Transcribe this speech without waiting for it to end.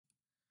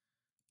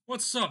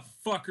What's up,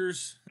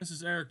 fuckers? This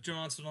is Eric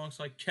Johnson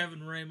alongside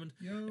Kevin Raymond,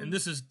 and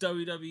this is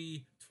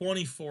WWE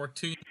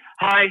 2014.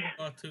 Hi.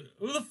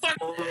 Who the fuck?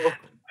 Hello.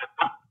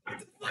 What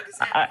the fuck is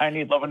that? I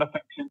need love and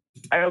affection.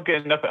 I don't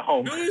get enough at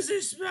home. Who is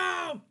this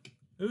now?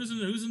 Who's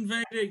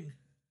invading?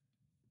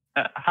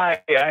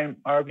 Hi, I'm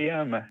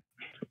RBM.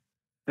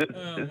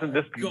 Isn't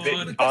this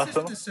God.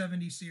 awesome? This is the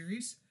 70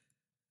 series.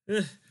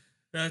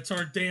 That's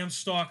our damn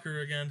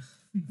stalker again.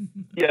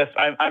 Yes,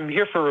 I'm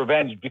here for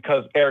revenge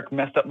because Eric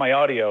messed up my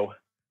audio.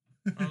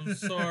 I'm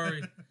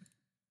sorry.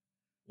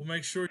 We'll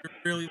make sure you're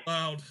really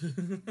loud.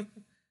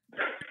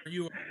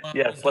 You are loud.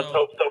 Yes, let's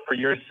hope so for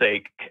your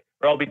sake.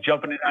 Or I'll be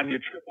jumping in on your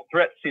triple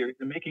threat series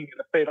and making it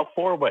a fatal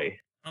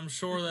four-way. I'm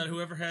sure that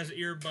whoever has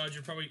earbuds,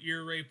 you're probably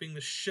ear raping the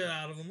shit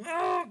out of them.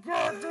 Oh,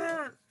 God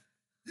damn it!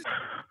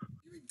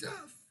 Give me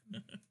tough.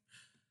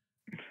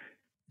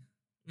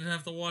 You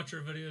have to watch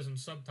our videos and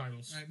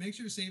subtitles. All right, make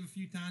sure to save a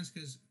few times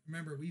because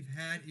remember we've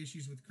had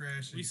issues with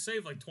crashing. We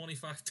saved like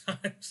 25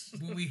 times.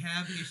 Well, we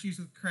have issues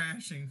with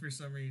crashing for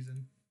some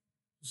reason.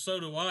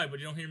 So do I, but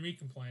you don't hear me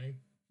complaining.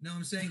 No,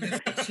 I'm saying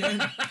that's the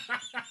channel.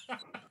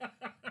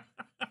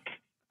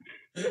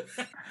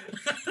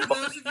 For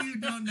those of you who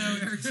don't know,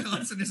 Eric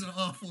Johnson is an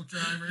awful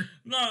driver.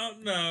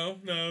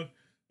 No.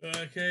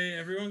 Okay,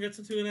 everyone gets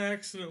into an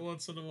accident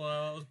once in a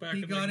while. It was back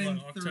he in got in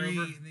October. 3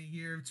 in the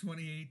year of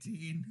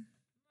 2018.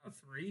 Not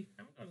 3.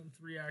 I haven't gotten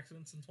 3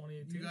 accidents in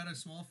 2018. You got a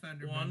small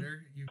fender 1.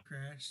 bender. You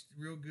crashed.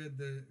 Real good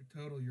to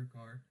total your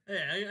car.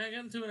 Hey, I get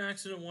into an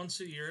accident once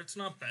a year. It's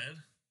not bad.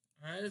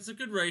 All right, it's a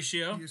good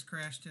ratio. You was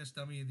crash test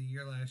dummy of the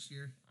year last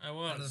year. I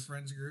was. Out of the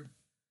friends group.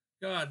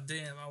 God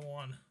damn, I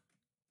won.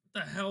 What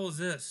the hell is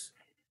this?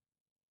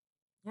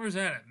 Where's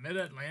that at?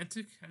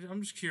 Mid-Atlantic?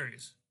 I'm just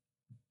curious.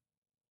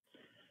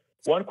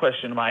 One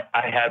question I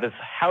have is,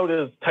 how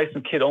does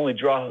Tyson Kidd only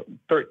draw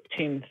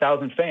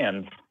 13,000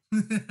 fans?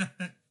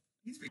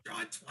 He's been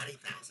drawing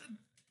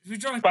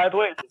 20,000. By the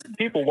way,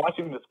 people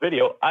watching this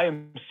video, I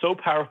am so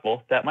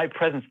powerful that my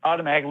presence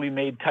automatically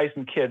made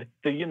Tyson Kidd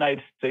the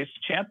United States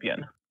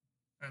champion.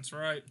 That's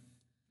right.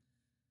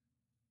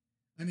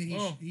 I mean,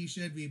 he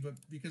should be, but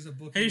because of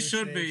booking he mistakes,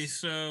 should be.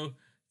 So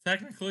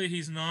technically,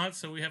 he's not.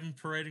 So we have him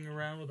parading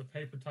around with a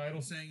paper title.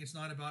 I'm saying it's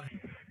not about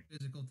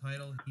physical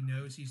title. He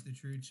knows he's the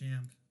true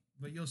champ,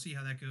 but you'll see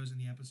how that goes in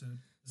the episode.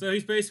 So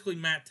he's basically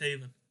Matt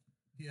Taven.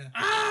 Yeah.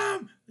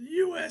 I'm the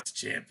U.S.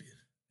 champion.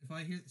 If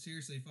I hear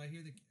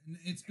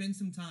it's been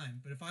some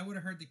time, but if I would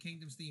have heard the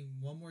Kingdom's theme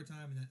one more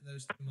time in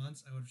those 2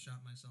 months, I would have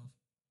shot myself.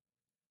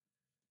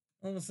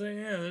 I'm saying,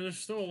 yeah, there's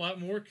still a lot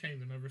more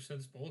Kingdom ever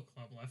since Bullet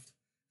Club left.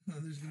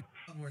 There's a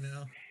lot more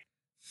now.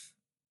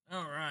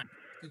 All right.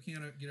 Still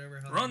can't get over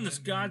how run the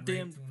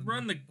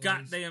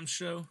goddamn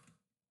show.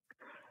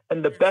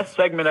 And the best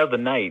segment of the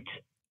night.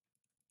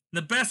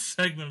 The best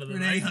segment of the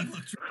night.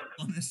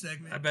 On this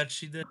segment. I bet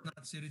she did.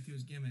 Not suited to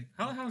his gimmick.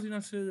 How the hell is he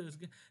not suited to his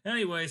gimmick?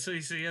 Anyway, so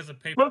you see he has a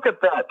paper. Look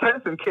at that.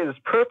 Tyson Kidd is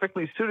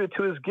perfectly suited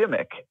to his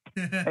gimmick.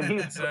 And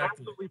he's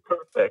absolutely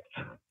perfect.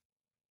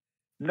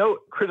 No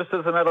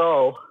criticism at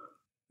all.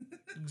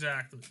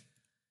 Exactly.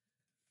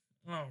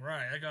 All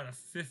right, I got a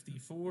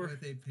 54.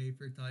 With a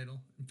paper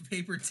title.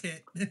 Paper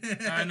tit.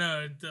 I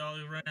know. It all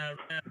ran out of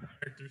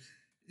characters.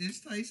 It's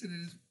Tyson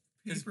and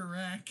his paper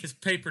rack. His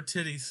paper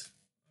titties.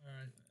 All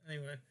right.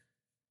 Anyway.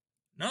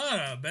 Not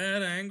a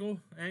bad angle.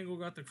 Angle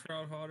got the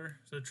crowd hotter.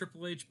 So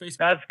Triple H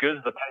basically. Not as good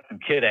as the Tyson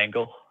Kidd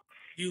angle.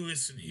 You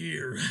listen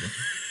here.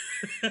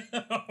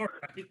 All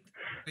right.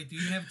 Wait, do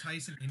you have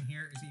Tyson in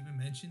here? Is he even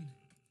mentioned?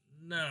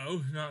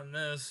 No, not in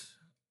this.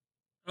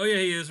 Oh yeah,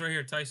 he is right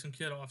here. Tyson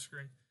Kidd off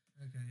screen.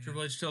 Okay. Yeah.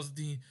 Triple H tells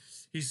Dean.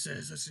 He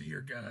says, "Listen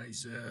here,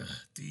 guys.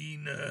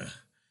 Dean,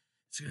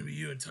 it's gonna be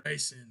you and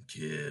Tyson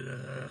Kidd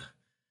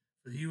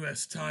for the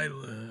U.S.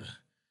 title. And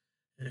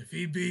if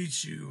he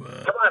beats you,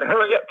 come on,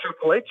 hurry up,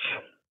 Triple H."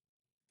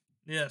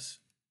 Yes.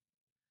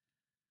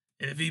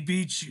 And if he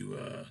beats you,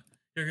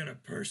 you're gonna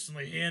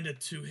personally hand it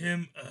to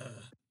him,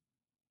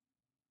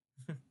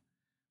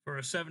 for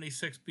a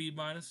 76 B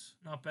minus.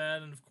 Not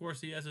bad. And of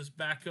course, he has his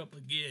backup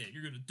again.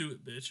 You're gonna do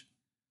it, bitch.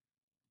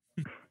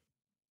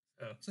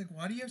 It's like,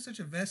 why do you have such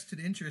a vested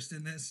interest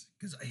in this?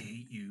 Because I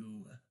hate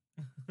you.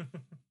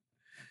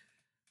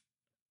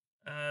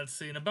 Let's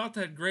see. And about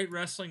that great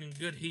wrestling and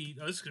good heat.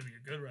 Oh, this is going to be a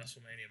good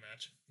WrestleMania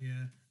match.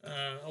 Yeah.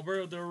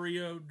 Alberto Del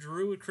Rio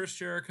drew with Chris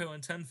Jericho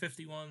in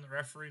 10:51. The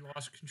referee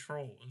lost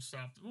control and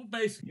stopped. Well,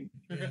 basically.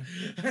 Yeah.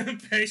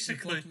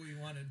 Basically. That's what we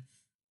wanted.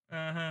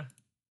 Uh-huh.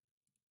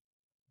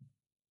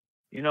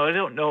 You know, I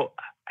don't know.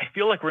 I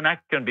feel like we're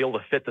not going to be able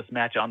to fit this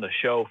match on the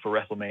show for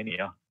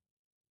WrestleMania.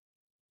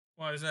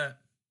 Why is that?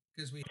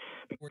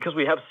 Because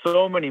we have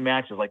so many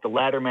matches, like the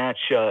ladder match,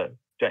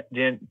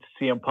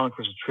 CM Punk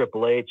versus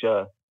Triple H,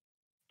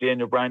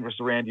 Daniel Bryan versus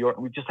Randy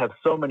Orton. We just have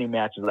so many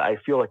matches that I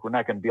feel like we're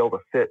not going to be able to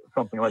fit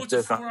something like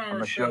this on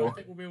the show. I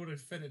think we'll be able to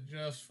fit it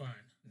just fine.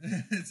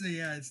 It's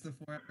the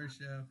 4-hour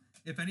show.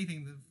 If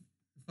anything, the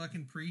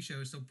fucking pre-show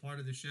is still part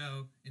of the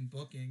show in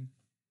booking.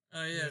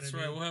 Oh yeah, that's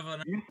right. We'll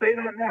have You say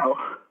that now.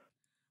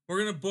 We're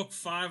gonna book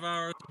 5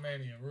 hours of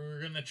Mania.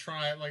 We're gonna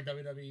try it like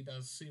WWE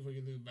does. See if we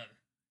can do it better.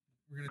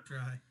 We're gonna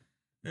try.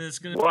 It's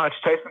gonna watch.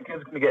 Tyson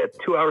Kidd's gonna get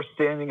 2 hours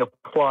standing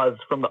applause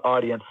from the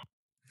audience.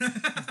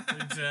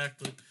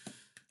 exactly.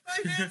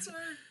 My hands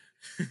hurt.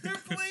 They're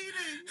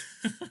bleeding.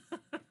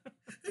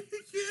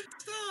 You can't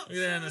stop.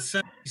 Yeah, and a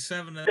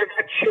 77. They're not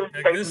cheering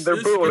Like, Tyson, this they're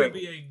is gonna booing.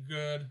 be a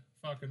good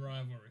fucking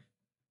rivalry.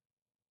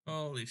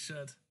 Holy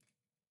shit.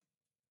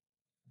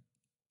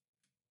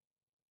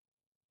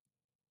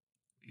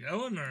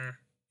 Going or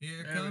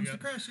Here there comes the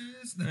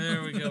crashes.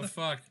 There we go.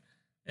 Fuck.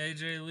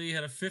 AJ Lee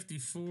had a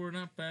 54,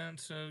 not bad.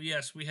 So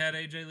yes, we had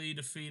AJ Lee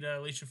defeat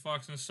Alicia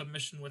Fox in a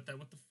submission with that.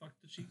 What the fuck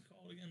did she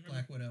call it again?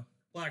 Black Widow.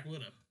 Black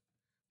Widow,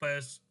 but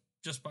it's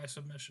just by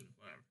submission.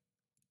 Whatever.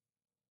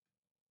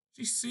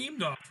 She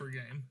seemed off her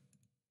game.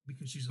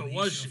 Because she's But Alicia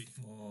was she?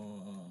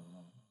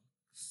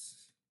 Fox.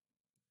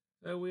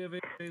 So we have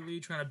AJ Lee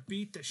trying to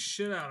beat the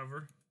shit out of her.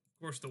 Of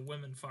course, the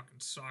women fucking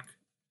suck.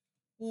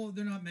 Well,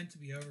 they're not meant to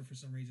be over for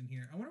some reason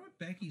here. I wonder what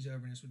Becky's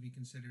overness would be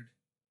considered.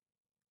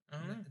 I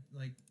don't know.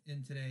 Like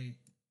in today.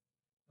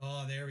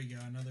 Oh, there we go.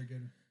 Another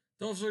good.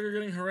 Dolph Ziggler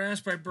getting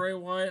harassed by Bray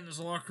Wyatt in his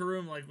locker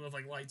room, like with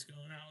like lights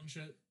going out and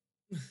shit.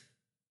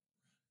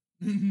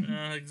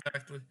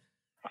 Exactly.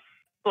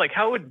 Like,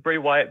 how would Bray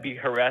Wyatt be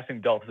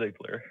harassing Dolph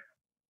Ziggler?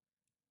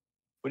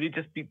 Would he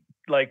just be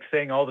like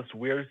saying all this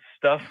weird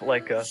stuff,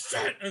 like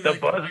the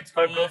buzzards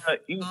are gonna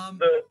eat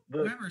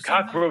the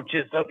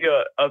cockroaches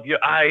of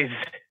your eyes?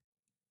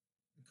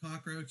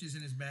 Cockroaches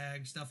in his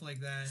bag, stuff like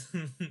that.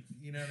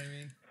 You know what I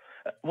mean?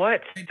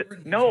 What?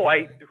 No,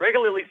 I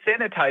regularly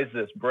sanitize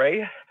this,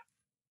 Bray.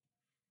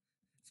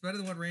 It's better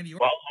than what Randy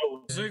Orton.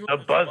 Well,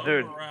 the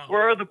buzzards.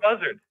 Where are the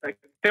buzzards? I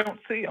don't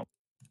see them.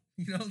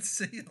 You don't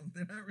see them.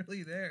 They're not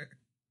really there.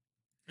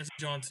 It's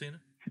John Cena.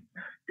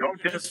 Don't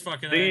just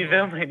see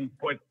them, and he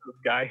points to the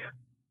sky.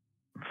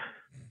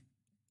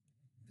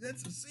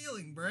 That's the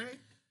ceiling, Bray.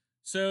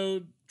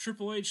 So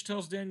Triple H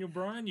tells Daniel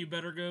Bryan, "You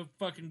better go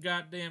fucking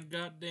goddamn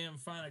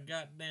find a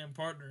goddamn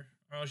partner,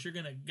 or else you're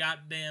gonna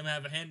goddamn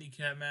have a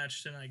handicap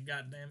match tonight.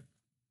 Goddamn."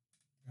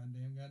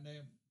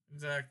 Goddamn.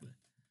 Exactly.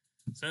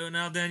 So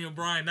now Daniel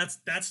Bryan,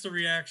 that's the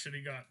reaction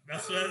he got.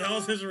 That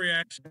was his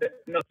reaction.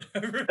 No,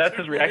 that's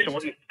his reaction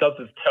when he stubs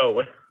his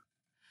toe.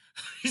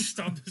 He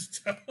stubbed his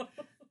toe.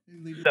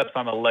 He steps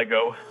on a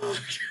Lego.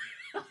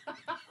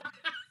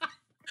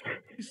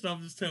 He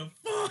stubbed his toe.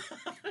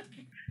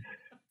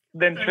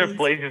 Then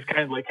Triple H just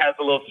kind of like has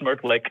a little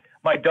smirk, like,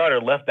 "My daughter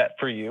left that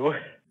for you."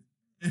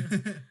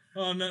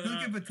 Oh no!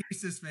 Look at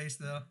Batista's face,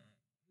 though.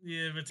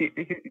 Yeah, but he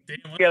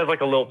has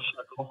like a little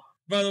chuckle.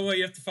 By the way,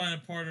 you have to find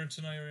a partner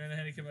tonight. We're in a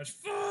handicap match.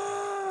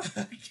 Fuck!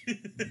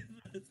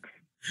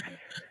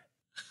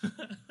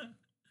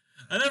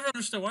 I never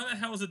understood why the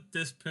hell is it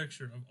this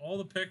picture of all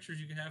the pictures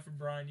you can have from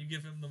Bryan. You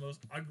give him the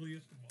most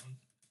ugliest one.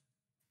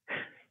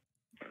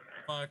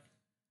 Fuck.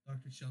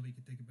 Dr. Shelby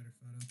could take a better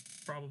photo.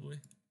 Probably.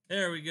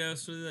 There we go.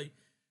 So like,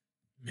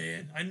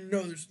 man, I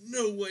know there's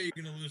no way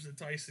you're gonna lose to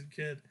Tyson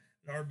Kidd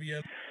at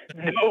RBF.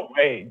 No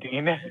way,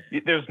 Dean.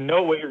 There's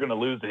no way you're gonna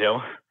lose to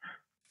him.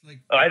 Like,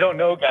 I don't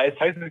know, guys.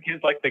 Tyson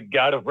Kidd's like the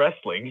god of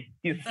wrestling.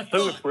 He's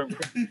so grim.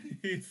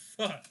 He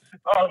thought.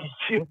 Oh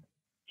shit.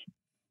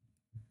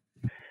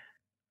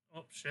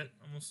 Oh shit!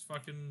 Almost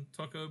fucking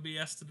took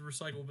OBS to the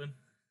recycle bin.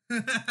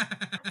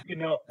 You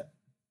know.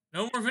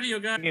 No more video,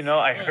 guys. You know,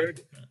 I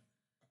heard.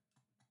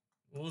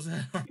 What was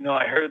that? You know,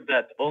 I heard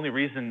that the only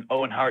reason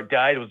Owen Hart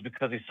died was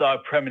because he saw a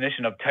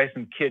premonition of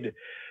Tyson Kidd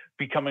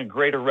becoming a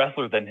greater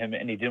wrestler than him,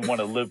 and he didn't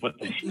want to live with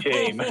the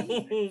shame.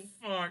 Oh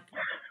fuck!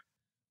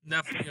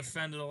 Definitely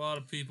offended a lot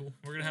of people.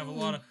 We're gonna have a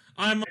lot of.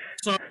 I'm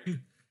sorry.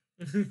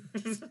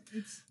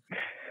 It's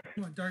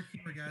come on, dark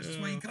humor, guys. That's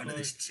why you come to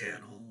this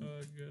channel.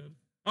 Oh good.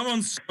 I'm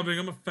unsubbing.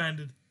 I'm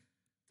offended.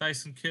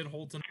 Tyson Kidd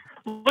Holton.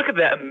 Look at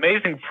that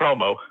amazing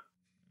promo.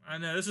 I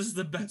know this is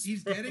the best.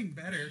 He's getting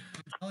better.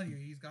 I'm telling you,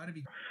 he's got to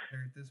be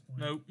better at this point.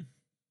 Nope.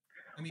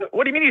 I mean,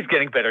 What do you mean he's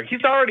getting better?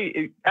 He's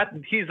already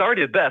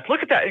the best.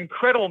 Look at that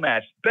incredible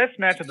match. Best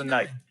match of the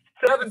night.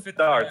 7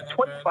 stars.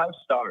 25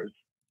 stars.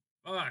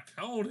 Fuck.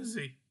 How old is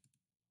he?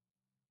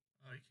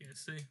 Oh, you can't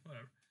see.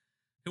 Whatever.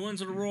 He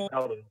wins at a Raw.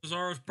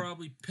 Cesaro's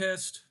probably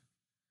pissed.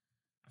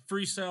 A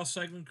freestyle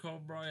segment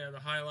called the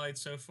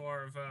highlights so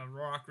far of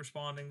Rock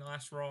responding to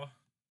last Raw.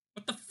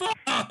 What the fuck?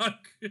 God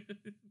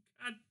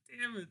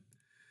damn it.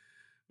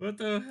 What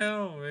the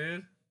hell,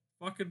 man?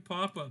 Fucking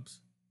pop-ups.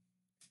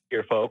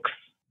 Here, folks.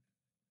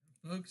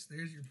 Folks,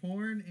 there's your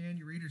porn and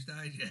your Reader's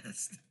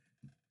Digest.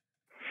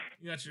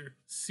 You got your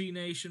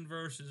C-Nation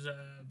versus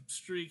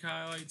Streak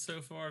highlights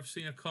so far. I've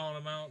seen calling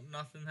him out.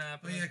 Nothing Oh,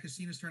 happening. yeah, because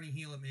Cena's turning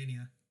heel at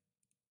Mania.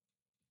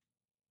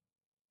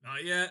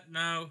 Not yet,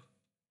 no.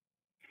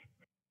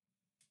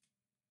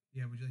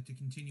 Yeah, would you like to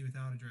continue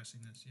without addressing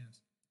this? Yes.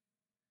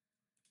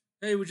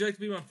 Hey, would you like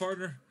to be my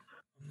partner?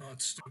 I'm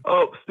not stupid.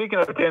 Oh, speaking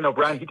of Daniel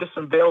Bryan, he just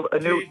unveiled a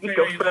new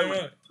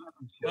eco-friendly.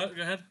 What?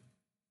 Go ahead.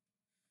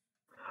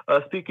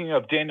 Speaking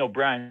of Daniel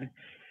Bryan,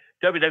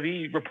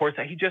 WWE reports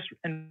that he just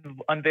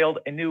unveiled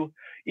a new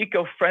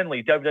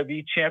eco-friendly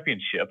WWE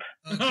championship.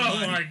 Oh,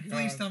 Oh my God.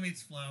 Please tell me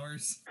it's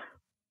flowers.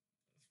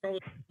 It's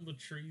probably all the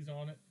trees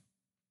on it.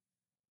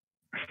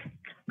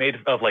 Made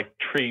of like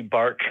tree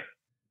bark.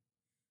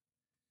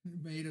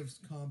 Made of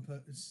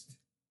compost.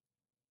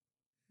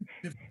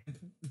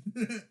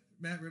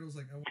 Matt Riddle's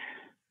like,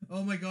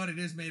 oh my god, it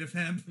is made of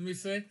hemp. Let me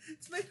see.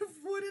 It's made of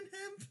wood and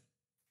hemp.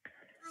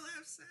 Girl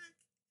have sack.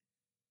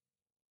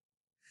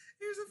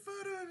 Here's a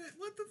photo of it.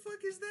 What the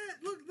fuck is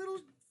that? Look,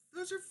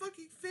 those are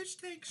fucking fish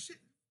tank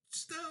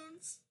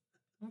stones.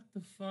 What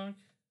the fuck?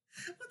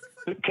 What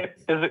the fuck?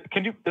 Is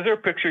there a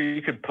picture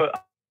you could put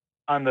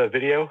on the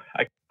video?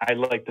 I'd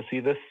like to see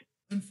this.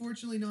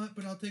 Unfortunately not,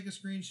 but I'll take a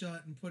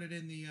screenshot and put it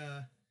in the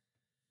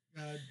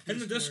in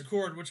the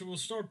Discord, which we'll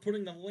start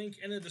putting the link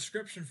in the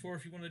description for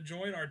if you want to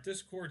join our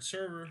Discord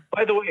server.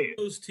 By the way,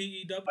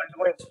 TEW.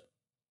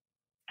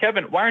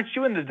 Kevin, why aren't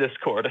you in the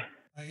Discord?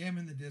 I am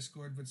in the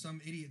Discord, but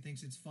some idiot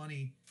thinks it's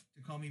funny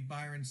to call me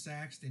Byron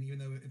Saxton, even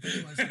though if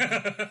anyone wants to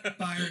call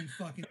Byron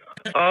fucking.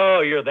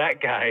 Oh, you're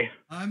that guy.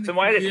 Then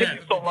why did it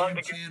take you so long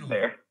to get in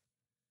there?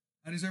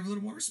 I deserve a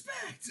little more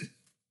respect.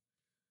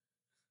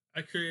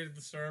 I created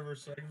the server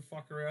so I can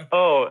fuck around.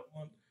 Oh,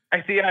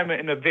 I see. I'm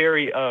in a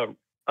very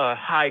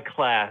high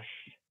class.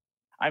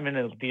 I'm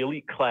in the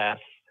elite class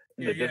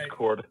in the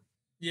Discord.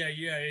 Yeah.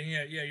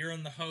 You're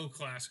in the hoe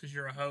class because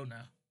you're a hoe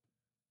now.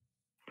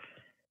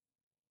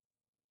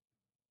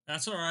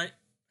 That's all right.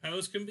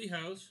 Hoes can be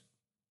hoes,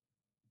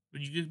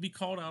 but you could be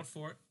called out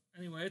for it.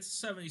 Anyway, it's a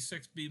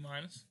 76 B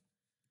minus.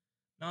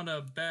 Not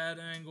a bad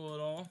angle at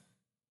all.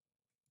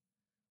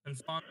 And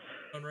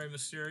Rey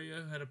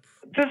Mysterio had a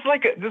just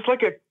like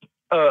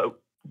a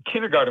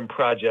kindergarten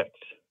project.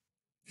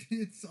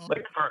 It's all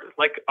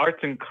like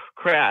arts and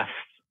crafts.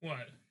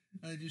 What?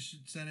 I just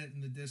should send it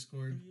in the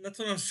Discord. That's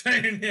what I'm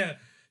saying. Yeah.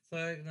 It's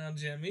like, now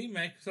Jimmy,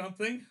 make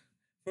something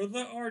for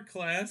the art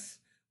class.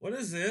 What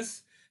is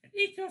this? An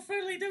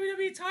eco-friendly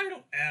WWE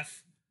title.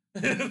 F.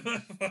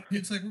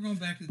 It's like we're going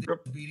back to the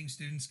beating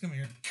students. Come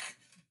here.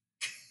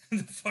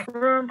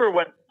 Remember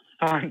when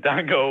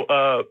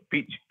Fandango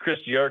beat Chris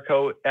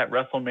Jericho at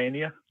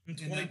WrestleMania in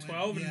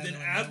 2012 and did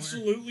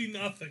absolutely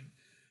nothing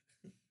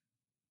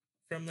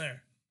from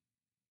there.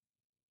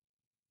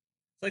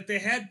 It's like they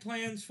had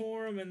plans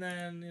for him, and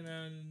then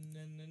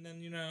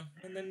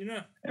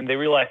and they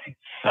realized he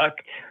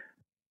sucked.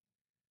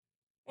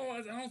 Oh,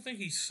 I don't think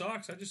he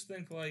sucks. I just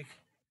think like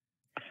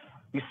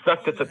he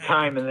sucked at the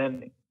time, and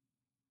then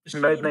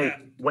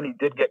when he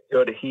did get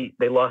good,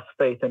 they lost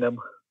faith in him.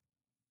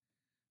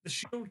 The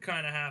Shield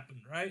kind of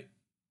happened, right?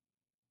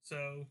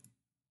 So,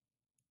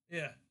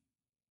 yeah.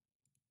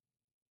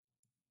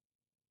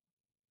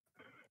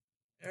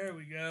 There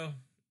we go.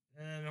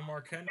 And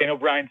Mark Henry. Daniel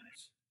Bryan,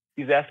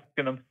 he's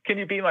asking him, "Can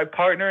you be my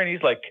partner?" And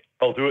he's like,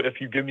 "I'll do it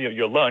if you give me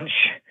your lunch."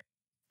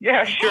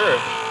 Yeah, sure.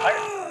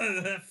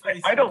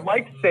 I don't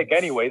like steak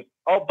anyways.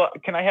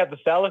 But can I have the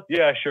salad?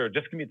 Yeah, sure.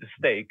 Just give me the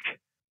steak.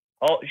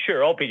 I'll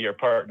be your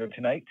partner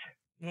tonight.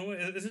 No,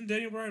 isn't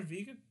Daniel Bryan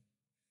vegan?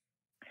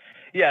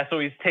 Yeah, so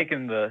he's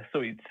taking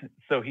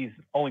he's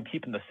only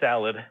keeping the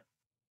salad.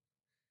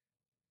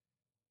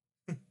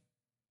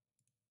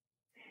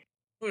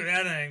 Look at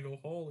that angle.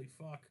 Holy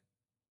fuck.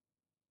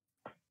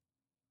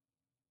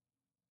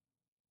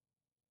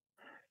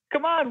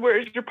 Come on,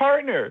 where's your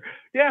partner?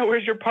 Yeah,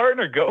 where's your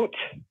partner, goat?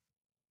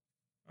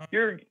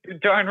 You're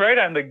darn right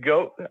I'm the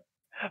goat.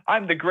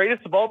 I'm the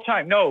greatest of all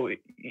time. No,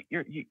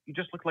 you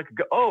just look like a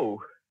goat.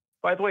 Oh,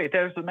 by the way,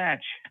 there's the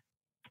match.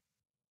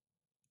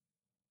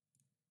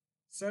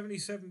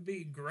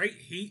 77B, great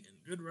heat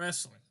and good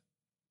wrestling.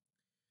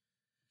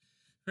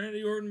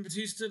 Randy Orton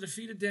Batista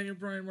defeated Daniel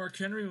Bryan Mark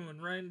Henry when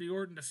Randy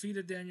Orton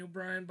defeated Daniel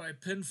Bryan by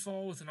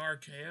pinfall with an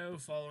RKO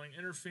following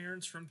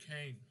interference from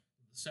Kane.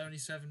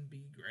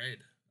 77B grade.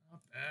 Not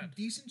bad.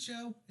 Decent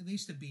show, at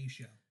least a B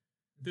show.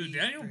 Dude,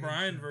 Daniel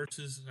Bryan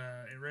versus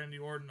Randy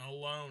Orton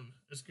alone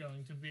is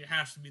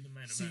has to be the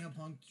main event. CM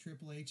Punk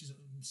Triple H is a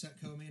set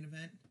co-main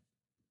event.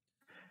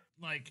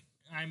 Like,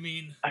 I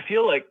mean, I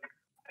feel like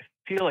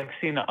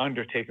Cena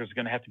Undertaker is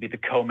going to have to be the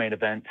co-main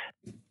event.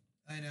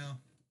 I know,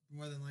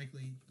 more than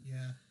likely,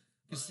 yeah.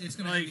 It's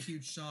going to be a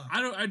huge shock.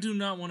 I do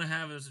not want to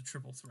have it as a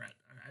triple threat.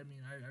 I mean,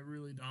 I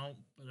really don't.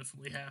 But if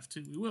we have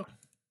to, we will. All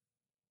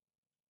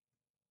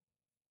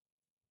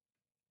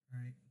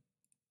right.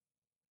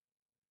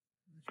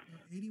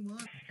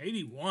 81.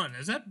 81.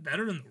 Is that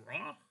better than the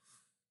Raw?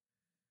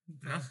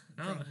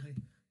 No,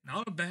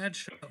 not a bad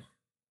show.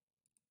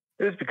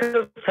 It was because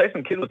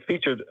Tyson Kidd was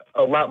featured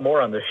a lot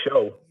more on the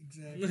show.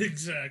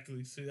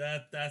 Exactly. See,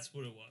 that's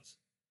what it was.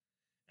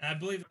 And I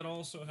believe that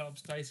also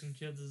helps Tyson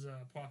Kidd's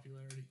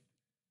popularity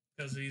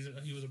because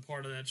he was a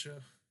part of that show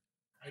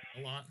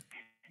a lot.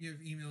 You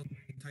have emailed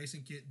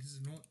Tyson Kidd. This is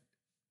not.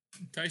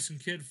 Tyson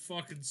Kidd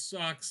fucking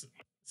sucks.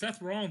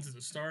 Seth Rollins is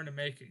a star in the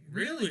making.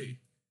 Really?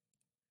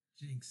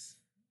 Jinx.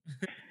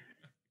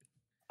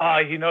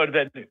 You know what would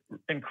have been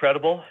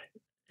incredible?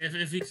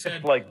 If he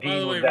said, like, by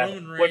the way,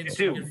 Roman Reigns,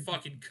 you can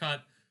fucking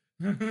cut.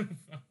 You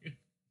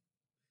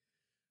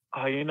know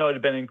what would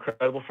have been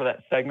incredible for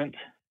that segment?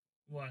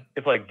 What?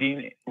 If, like,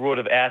 Dean would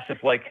have asked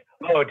if, like,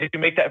 oh, did you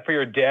make that for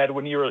your dad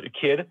when you were a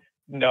kid?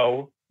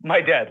 No,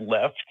 my dad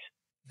left.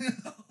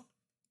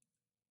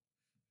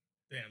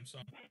 Damn,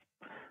 son.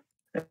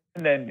 And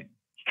then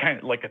he kind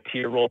of like a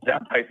tear rolls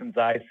down Tyson's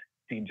eyes.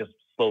 Dean just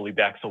slowly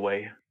backs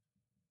away.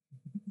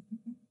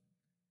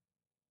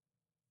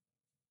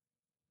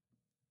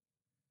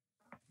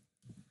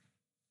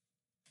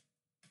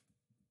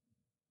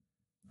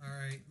 All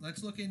right,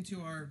 let's look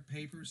into our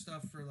paper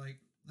stuff for like.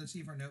 Let's see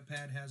if our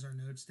notepad has our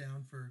notes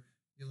down for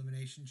the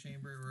Elimination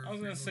Chamber. Or I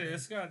was gonna say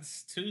it's got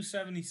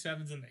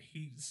 277s and the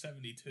Heat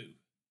 72.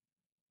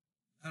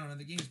 I don't know.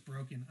 The game's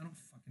broken. I don't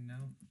fucking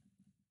know.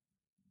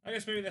 I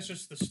guess maybe that's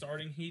just the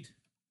starting heat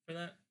for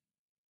that.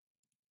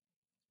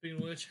 Speaking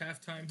of which,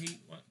 halftime heat.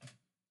 What?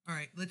 All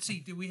right, let's see.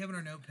 Do we have in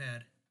our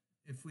notepad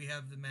if we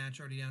have the match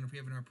already down? If we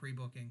have in our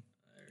pre-booking?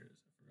 There it is.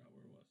 I forgot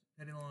where it was.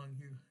 Heading along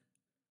here.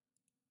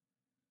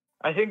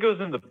 I think it was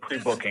in the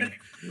pre-booking.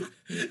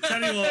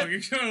 Teddy Long,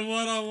 you're going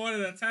one-on-one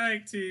in a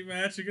tag team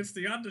match against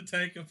the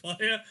Undertaker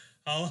player.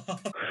 Hello.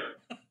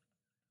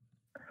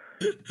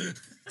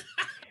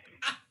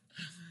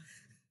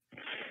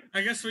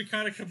 I guess we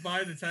kind of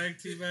combined the tag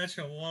team match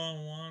a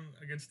one-on-one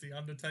against the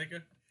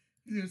Undertaker.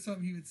 Is there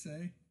something he would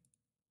say?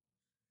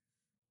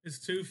 His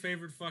two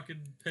favorite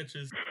fucking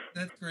pitches.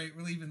 That's great.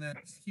 We're leaving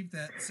that. Just keep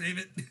that. Save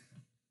it.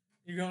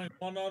 You're going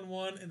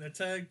one-on-one in a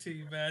tag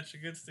team match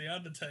against the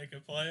Undertaker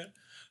player.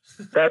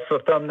 That's the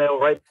thumbnail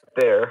right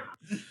there.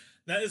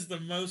 That is the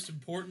most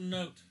important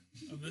note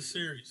of this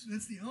series.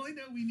 That's the only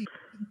note we need.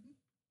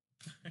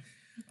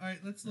 All right,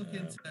 let's look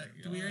into that.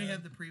 Do we already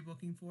have the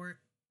pre-booking for it?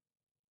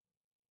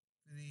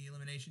 For the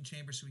Elimination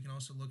Chamber, so we can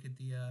also look at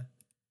the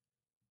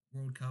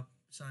World Cup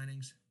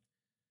signings.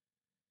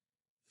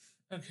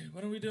 Okay,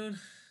 what are we doing?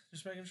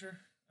 Just making sure.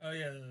 Oh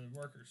yeah, the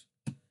workers.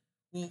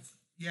 Well,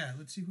 yeah.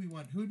 Let's see who we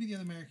want. Who would be the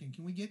other American?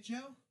 Can we get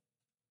Joe,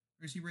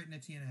 or is he written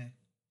at TNA?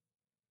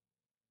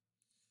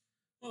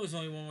 Well, there's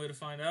only one way to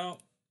find out.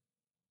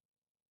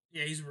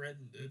 Yeah, he's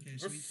written, dude. Okay,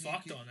 We're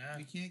fucked on that.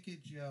 We can't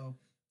get Joe.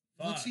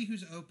 Fuck. Let's see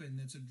who's open.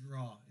 That's a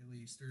draw, at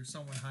least, or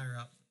someone higher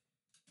up,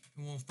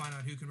 and we'll find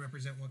out who can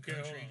represent what Okay,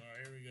 country. hold on. All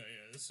right, here we go.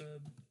 Yeah, this,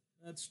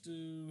 let's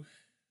do.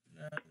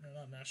 No,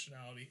 not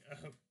nationality.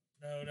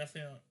 No,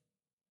 definitely not.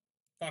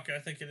 Fuck it, I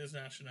think it is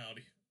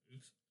nationality.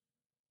 Oops.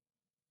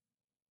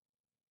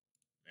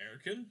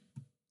 American?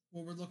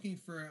 Well, we're looking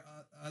for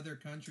other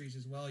countries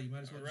as well. You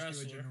might as well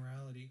just do a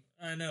generality.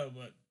 I know,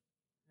 but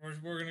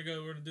we're gonna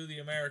do the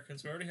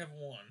Americans. We already have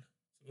one,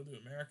 so we'll do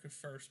America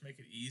first. Make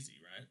it easy,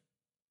 right?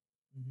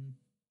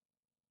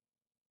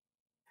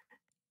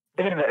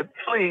 And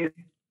please.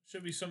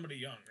 Should be somebody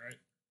young, right?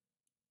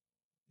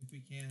 If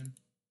we can.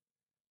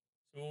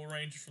 So we'll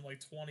range from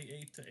like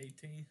 28 to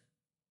 18.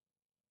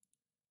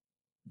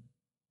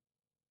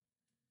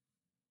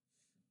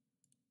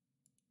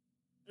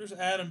 There's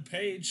Adam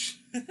Page.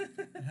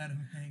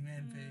 Adam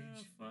Hangman Page.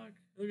 Oh, fuck.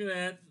 Look at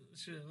that.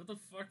 Shit, what the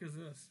fuck is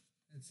this?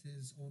 It's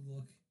his old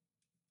look.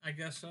 I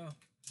guess so.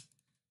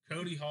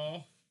 Cody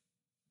Hall.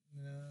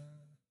 No.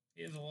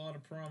 He has a lot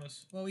of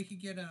promise. Well, we could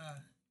get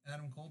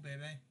Adam Cole,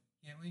 baby.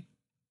 Can't we?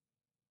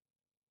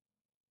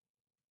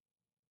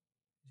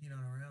 Is he not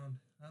around?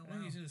 Oh, I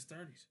think he's in his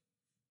 30s.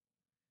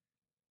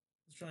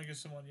 Let's try and get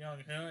someone young.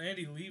 Hell,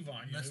 Andy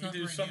Levine. We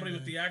do somebody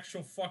with the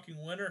actual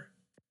fucking winner.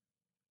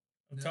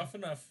 No. Tough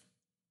enough.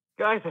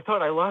 Guys, I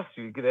thought I lost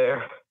you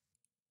there.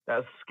 That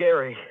was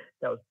scary.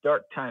 That was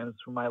dark times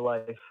for my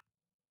life.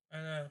 I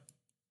know.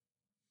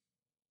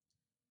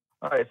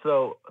 All right,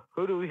 so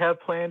who do we have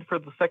planned for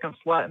the second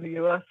slot in the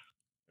U.S.?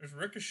 There's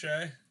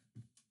Ricochet.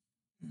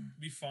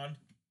 Be fun.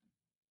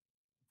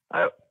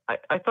 I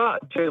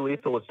thought Jay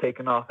Lethal was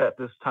taken off at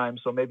this time,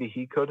 so maybe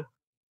he could.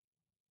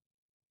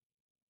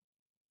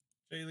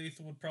 Jay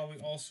Lethal would probably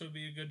also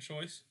be a good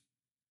choice.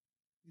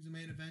 He's a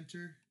main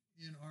eventer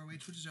in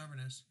ROH, which is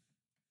Overness.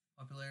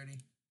 Popularity.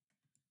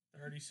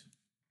 30s.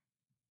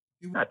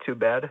 Not too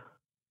bad.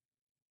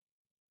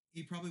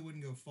 He probably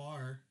wouldn't go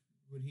far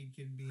when he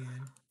could be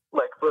in.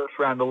 Like first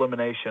round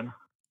elimination.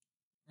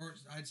 Or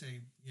I'd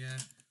say, yeah.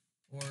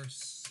 Or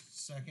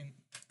second.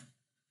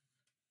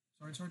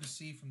 Sorry, it's hard to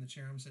see from the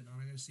chair I'm sitting on.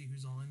 I gotta see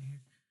who's all in here.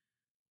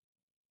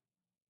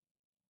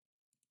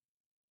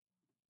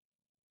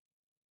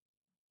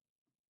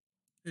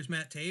 There's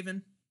Matt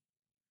Taven.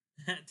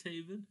 Matt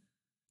Taven?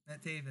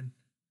 Matt Taven.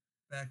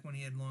 Back when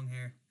he had long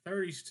hair.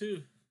 30s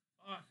too.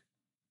 Fuck.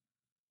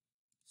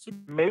 So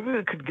maybe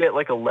we could get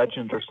like a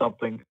legend or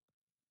something.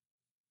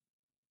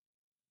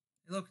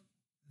 Hey, look.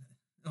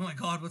 Oh my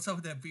god, what's up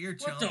with that beard,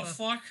 What the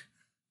fuck?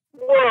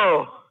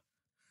 Whoa!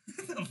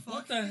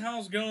 What the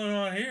hell's going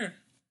on here?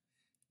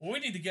 Well, we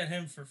need to get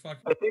him for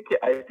fucking.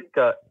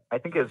 I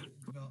think his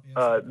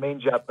main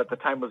job at the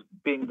time was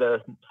being the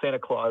Santa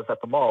Claus at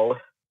the mall.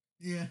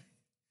 Yeah,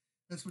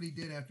 that's what he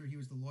did after he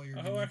was the lawyer.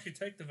 He'll actually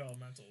take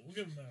developmental. We'll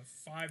give him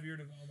a 5-year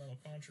developmental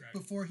contract.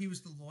 Before he was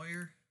the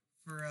lawyer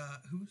for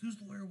whose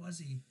lawyer was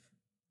he?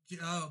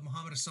 Oh,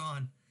 Muhammad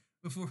Hassan.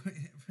 Before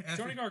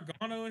Johnny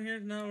Gargano in here?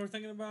 No, we're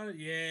thinking about it.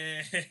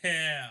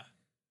 Yeah.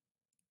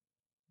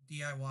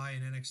 DIY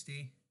and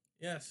NXT.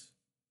 Yes.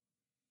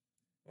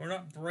 We're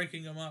not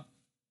breaking them up.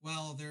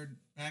 Well, they're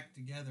back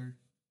together.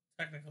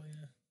 Technically,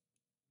 yeah.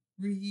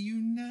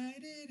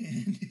 Reunited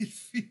and it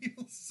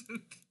feels so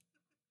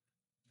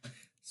good.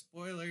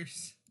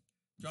 Spoilers.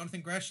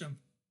 Jonathan Gresham,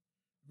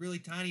 really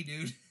tiny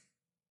dude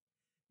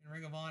in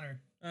Ring of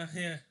Honor.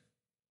 Yeah.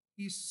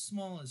 He's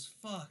small as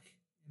fuck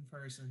in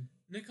person.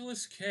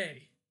 Nicholas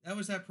K. That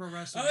was that pro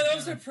wrestler. Oh, that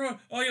was that pro.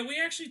 Oh yeah, we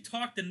actually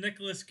talked to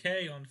Nicholas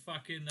K on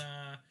fucking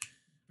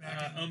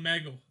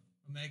Omegle.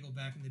 Omegle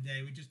back in the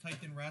day. We just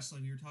typed in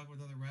wrestling. We were talking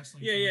with other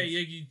wrestling. Yeah.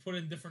 You put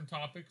in different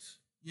topics.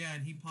 Yeah,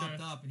 and he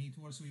popped up and he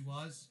told us who he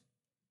was.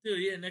 Dude,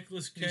 yeah,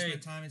 Nicholas K.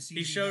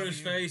 He showed his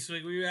face.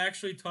 Like we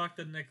actually talked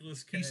to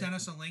Nicholas K. He sent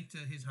us a link to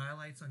his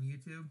highlights on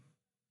YouTube.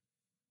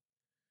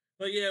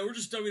 Like, yeah, we're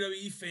just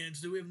WWE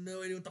fans, dude. We have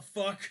no idea what the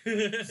fuck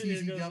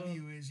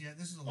CZW is. Yeah,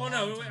 this is a long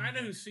time I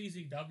know who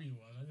CZW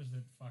was. I just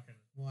didn't fucking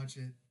watch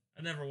it.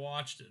 I never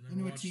watched it. I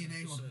knew what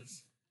TNA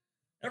was.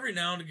 Every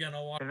now and again,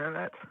 I'll watch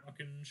Internet. a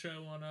fucking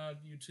show on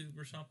YouTube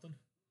or something.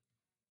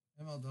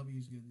 MLW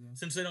is good, though.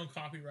 Since they don't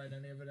copyright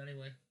any of it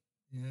anyway.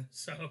 Yeah.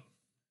 So.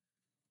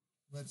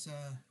 Let's,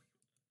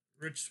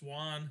 Rich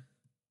Swann.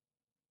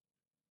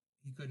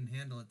 He couldn't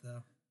handle it,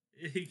 though.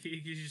 He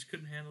just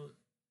couldn't handle it.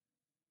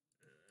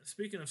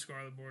 Speaking of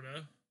Scarlett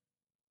Bordeaux.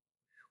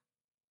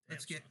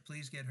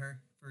 Please get her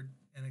for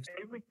NXT.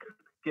 Maybe we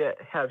could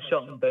have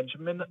Shelton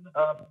Benjamin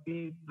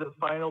be the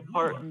final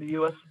part in the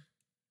U.S.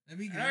 That'd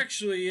be good.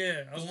 Actually,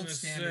 yeah. I was Gold going to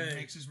Standard say.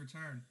 makes his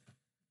return.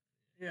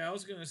 Yeah, I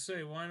was going to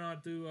say, why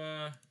not do,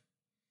 okay.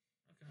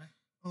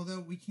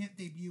 Although we can't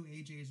debut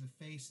AJ as a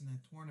face in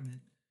that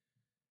tournament.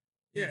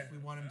 Yeah. If we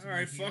want him to all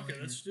right, fuck it.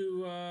 Let's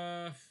do,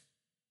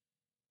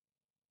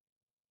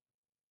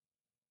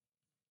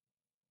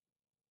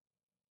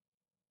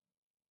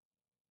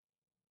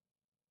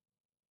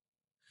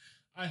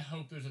 I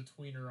hope there's a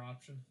tweener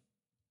option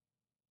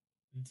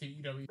in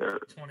TEW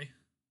 20.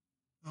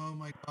 Oh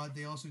my god,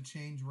 they also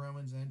changed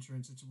Rowan's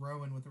entrance. It's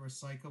Rowan with a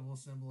recyclable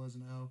symbol as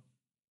an O.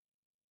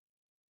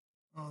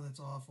 Oh, that's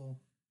awful.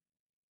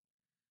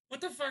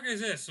 What the fuck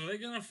is this? Are they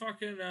gonna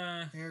fucking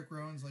Eric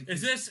Rowan's like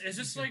Is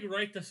this like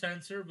Right to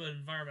Censor but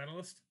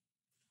environmentalist?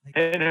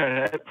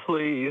 Internet,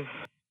 please.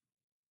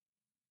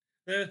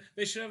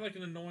 They should have like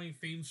an annoying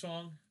theme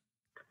song.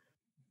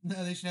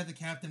 No, they should have the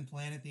Captain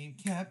Planet theme.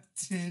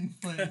 Captain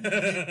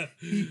Planet.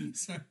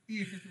 He's our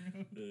hero.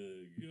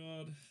 Oh,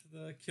 God.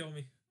 That kill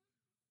me.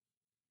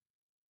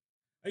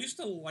 I used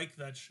to like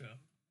that show.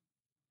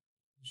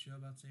 The show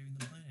about saving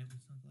the planet.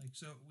 It's not like,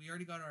 so we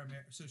already got our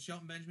so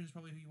Shelton Benjamin is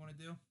probably who you want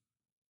to do?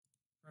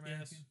 For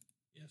American?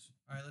 Yes.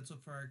 All right, let's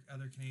look for our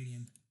other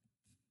Canadian.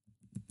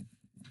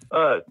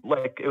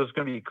 Like it was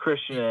gonna be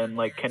Christian and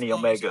like Kenny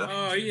Omega.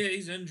 Oh yeah,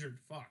 he's injured.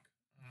 Fuck.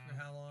 For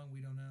how long? We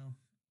don't know.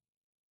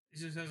 He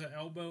just has an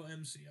elbow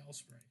MCL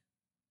sprain.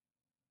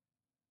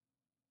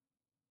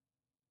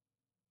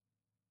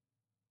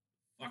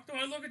 Fuck, do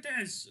I look at that?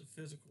 It's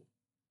physical.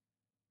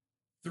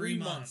 3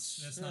 months.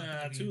 That's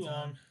not too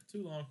long.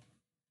 Too long.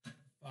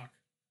 Fuck.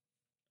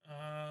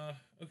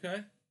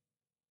 Okay.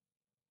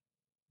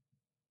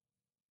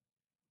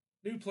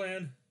 New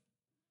plan.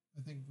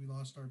 I think we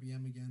lost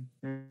RBM again.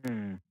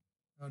 Mm-hmm.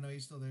 Oh no,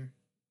 he's still there.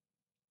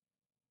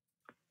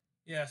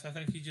 Yes, I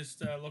think he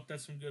just looked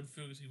at some good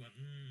foods. He went,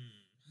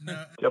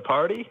 No, Jeff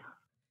Hardy?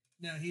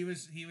 No, he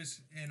was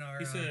in our.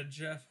 He said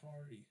Jeff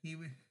Hardy.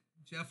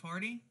 Jeff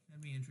Hardy?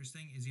 That'd be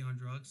interesting. Is he on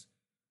drugs?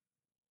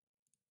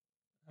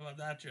 How about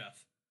that,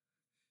 Jeff?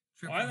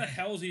 Triple Why the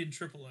hell is he in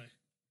AAA?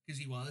 Because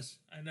he was.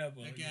 I know,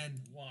 but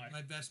again, why?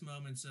 My best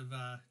moments of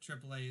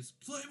AAA is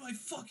play my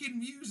fucking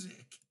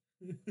music.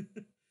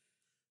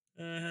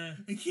 I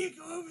can't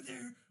go over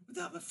there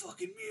without my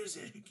fucking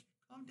music.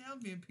 Calm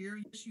down, Vampire.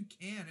 Yes, you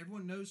can.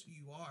 Everyone knows who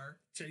you are.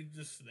 Change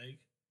the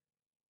snake.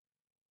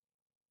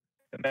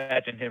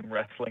 Imagine him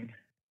wrestling.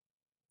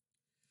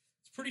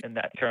 It's pretty in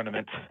that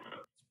tournament.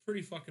 It's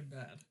pretty fucking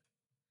bad.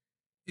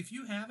 If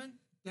you haven't,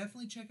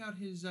 definitely check out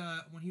his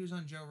when he was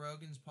on Joe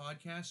Rogan's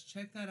podcast.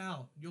 Check that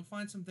out. You'll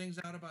find some things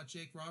out about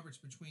Jake Roberts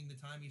between the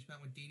time he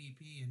spent with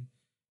DDP and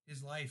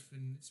his life,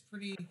 and it's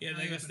pretty. Yeah,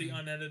 I guess the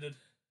unedited.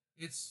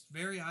 It's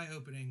very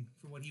eye-opening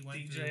for what he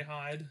went through. DJ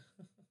Hyde.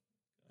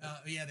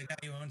 Yeah, the guy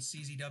who owns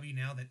CZW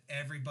now that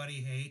everybody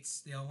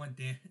hates. They all want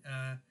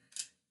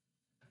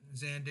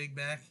Zandig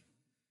back.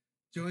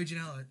 Joey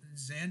Janela,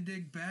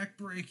 Zandig back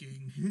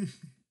breaking.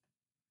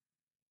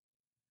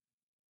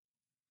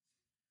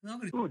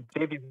 Ooh,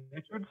 Davey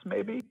Richards,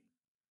 maybe?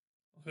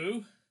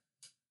 Who?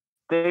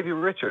 Davey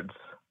Richards.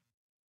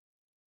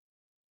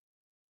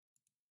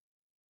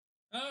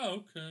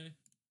 Oh, okay.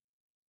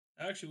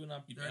 Actually would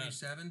not be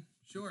 37? Bad.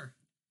 Sure.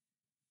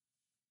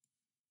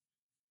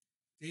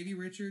 Davey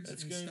Richards.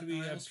 That's going to be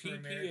a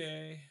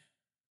PPA.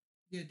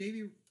 Yeah,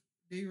 Davey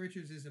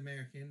Richards is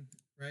American,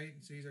 right?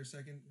 So he's our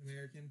second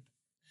American.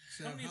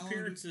 So how many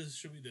appearances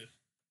should we do?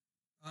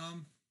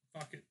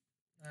 Fuck it.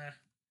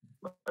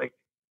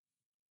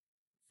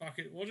 Fuck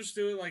it. We'll just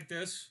do it like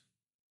this.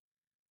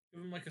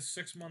 Give him like a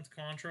 6-month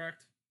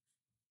contract.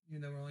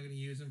 Even though we're only going to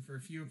use him for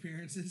a few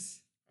appearances.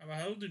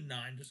 I'll do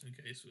 9 just in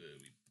case we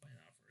plan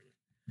out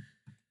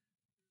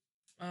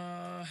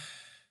further.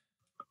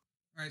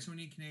 Alright, so we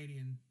need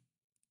Canadian.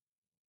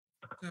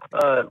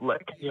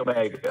 Like Kenny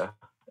Omega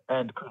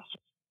and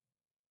Christian.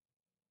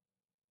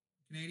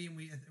 Canadian,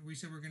 we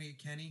said we're going to get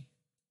Kenny.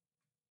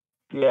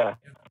 Yeah,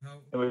 How,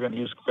 and we're going to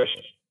use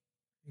Christian.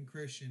 and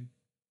Christian.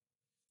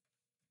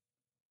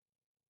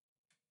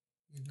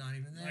 He's not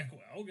even there. Michael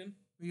Elgin.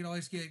 We could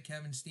always get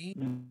Kevin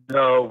Steen.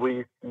 No,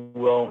 we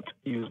won't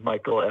use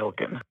Michael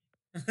Elgin.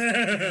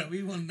 Yeah,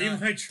 we will He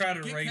not. might try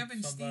to Get rape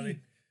Kevin somebody.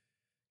 Steen.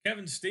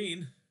 Kevin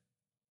Steen.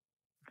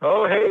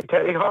 Oh, hey,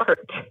 Teddy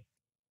Hart.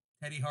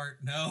 Teddy Hart.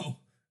 No.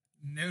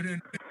 No.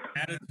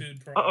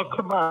 Attitude Oh, problem.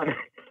 come on.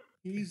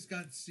 He's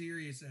got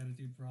serious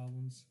attitude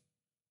problems.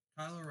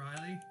 Kyle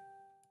O'Reilly.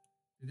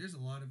 Dude, there's a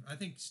lot of. I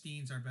think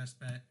Steen's our best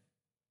bet.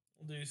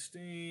 We'll do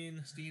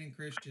Steen. Steen and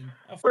Christian.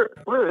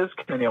 Where is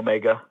Kenny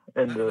Omega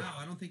I in don't this? know.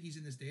 I don't think he's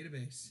in this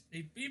database.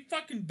 He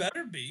fucking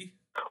better be.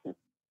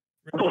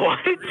 What?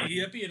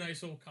 That'd be a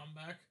nice little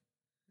comeback.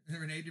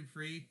 Renee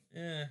Dupree.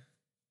 Yeah.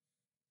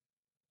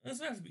 It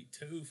doesn't have to be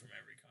 2 from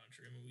every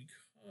country. I mean, we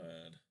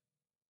could.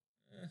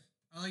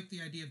 I like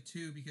the idea of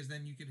 2 because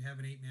then you could have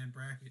an 8-man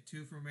bracket.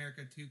 2 from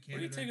America, 2 Canada. What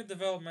do you take a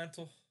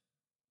developmental?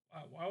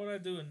 Why would I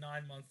do a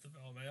 9-month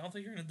development? I don't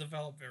think you're going to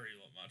develop very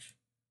much.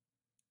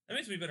 That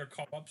means we better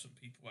call up some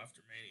people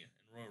after Mania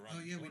and Royal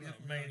Rumble. Oh, yeah, we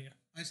definitely Mania.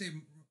 I say,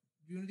 do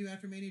you want to do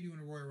after Mania or do you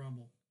want a Royal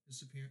Rumble?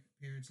 Just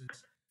appearances.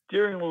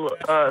 During,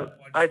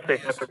 I'd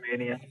say after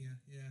Mania.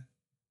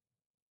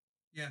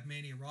 Yeah,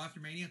 Mania. Raw after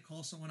Mania,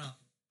 call someone up.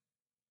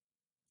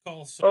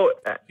 Call some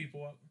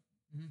people up.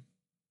 Mm-hmm.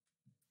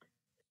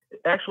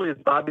 Actually,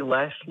 it's Bobby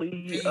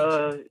Lashley.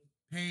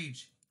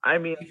 Paige. I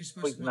mean, Paige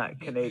he's not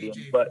Canadian,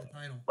 AJ but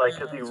like,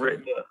 has he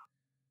written?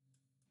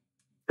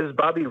 Is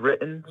Bobby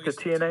written to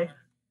TNA?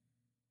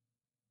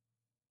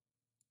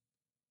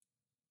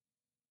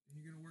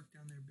 You're gonna work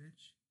down there,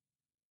 bitch.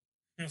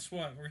 Guess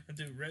what? We're gonna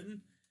do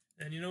written,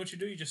 and you know what you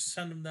do? You just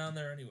send them down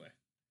there anyway.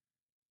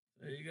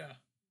 There you go.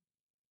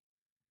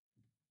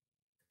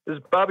 Is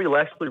Bobby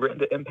Lashley written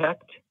to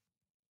Impact?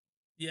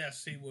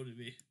 Yes, he would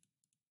be.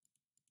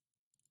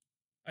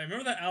 I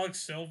remember that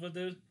Alex Silva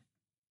dude.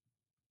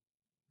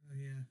 Oh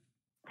yeah.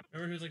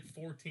 Remember he was like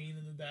 14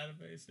 in the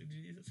database. Like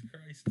Jesus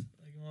Christ,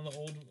 like one of the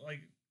old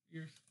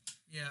years.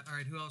 Yeah. All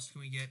right. Who else can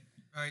we get?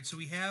 All right. So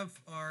we have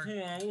our.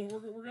 Hold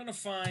on. We're gonna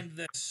find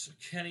this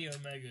Kenny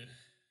Omega.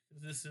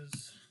 This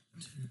is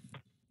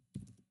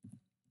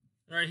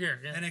right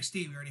here. Yeah.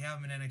 NXT. We already have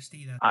him in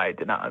NXT. Then. I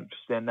did not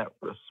understand that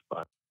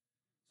response.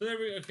 So there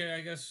we go. Okay,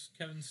 I guess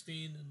Kevin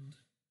Steen and.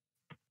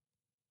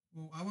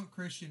 Well, I want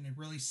Christian to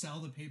really sell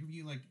the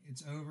pay-per-view like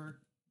it's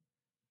over.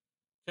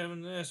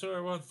 Kevin, so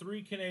I want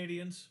 3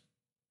 Canadians,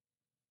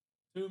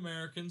 2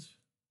 Americans.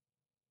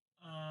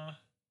 At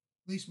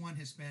least 1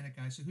 Hispanic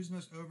guy. So who's the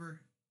most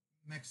over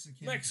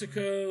Mexican?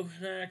 Mexico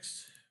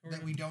next.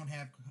 That we don't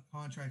have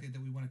contracted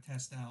that we want to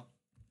test out.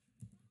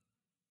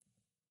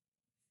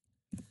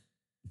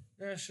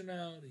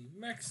 Nationality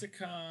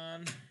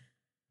Mexican.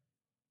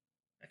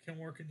 That can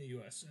work in the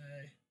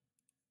USA.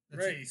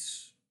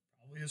 Race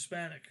probably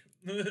Hispanic.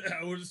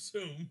 I would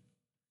assume.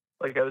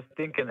 Like I was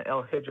thinking,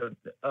 El Hijo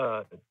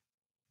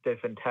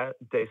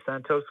de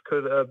Santos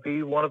could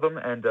be one of them,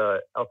 and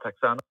El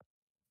Texano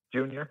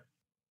Jr.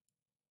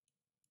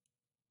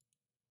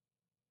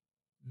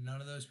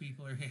 None of those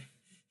people are here.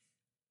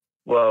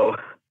 Whoa.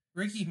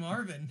 Ricky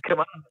Marvin. Come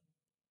on.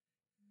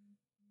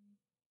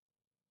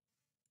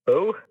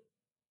 Who?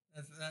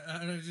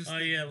 Oh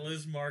yeah,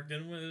 Liz Mark.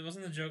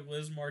 Wasn't the joke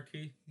Liz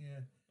Marquis?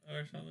 Yeah.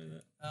 Or something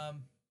like that.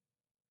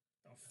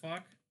 The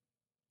fuck?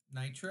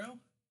 Nitro?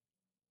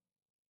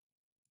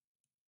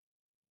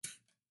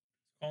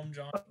 Call him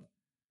John.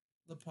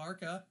 La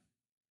Parka.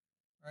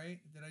 Right?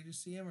 Did I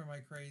just see him or am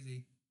I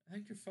crazy? I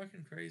think you're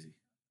fucking crazy.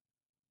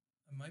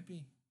 I might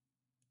be.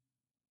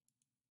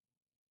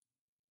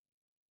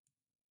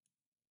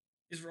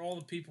 These are all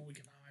the people we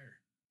can hire.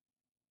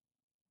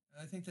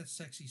 I think that's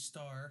Sexy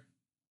Star.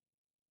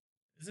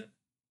 Is it?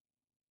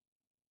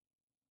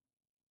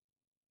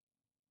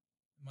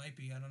 Might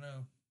be. I don't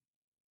know.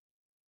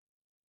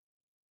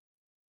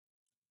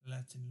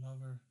 Latin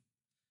Lover.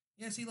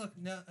 Yeah, see, look.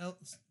 No, La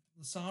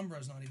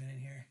Sombra's not even in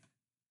here.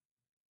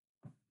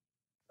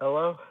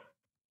 Hello?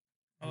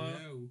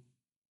 Hello.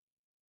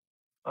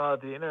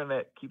 The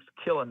internet keeps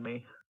killing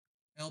me.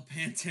 El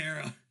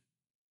Pantera.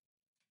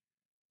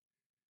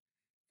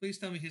 Please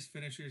tell me his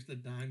finisher is the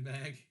dime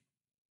bag.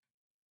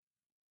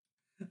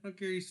 I don't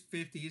care, he's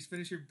 50. His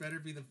finisher better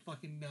be the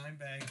fucking dime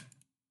bag.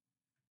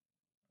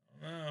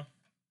 I don't know.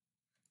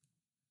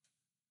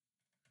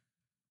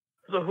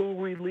 So who are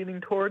we leaning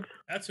towards?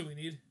 That's who we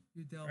need.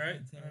 All right?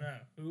 I don't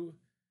know.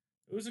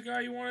 Who's the guy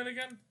you wanted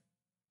again?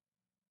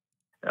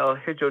 El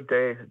Hijo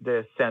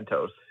de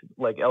Santos,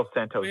 like El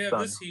Santos' We have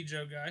son. this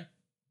Hijo guy.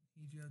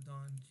 Hijo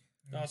Don.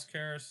 Dos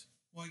Caras.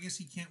 Well, I guess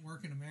he can't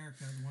work in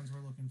America, the ones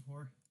we're looking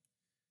for.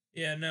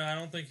 Yeah, no, I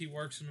don't think he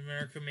works in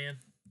America, man.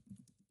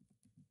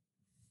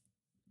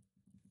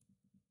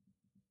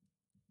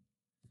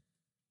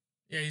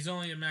 Yeah, he's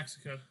only in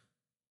Mexico.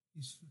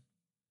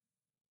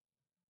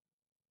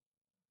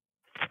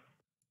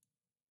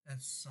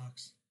 That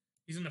sucks.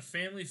 He's in a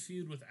family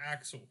feud with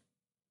Axel.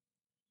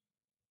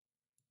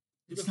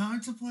 It's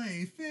time to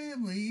play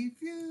Family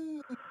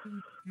Feud.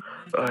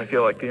 I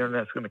feel like the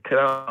internet's going to cut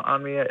out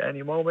on me at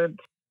any moment.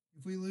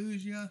 If we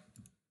lose you,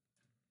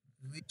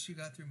 at least you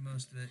got through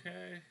most of it.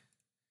 Okay.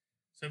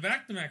 So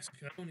back to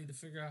Mexico. We need to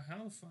figure out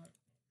how the fuck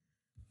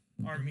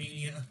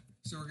Armenia.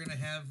 So we're gonna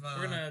have.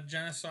 We're gonna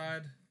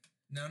genocide.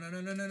 No.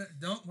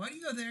 Don't. Why do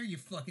you go there, you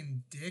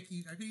fucking dick?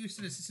 I got used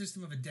to the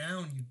system of a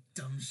down, you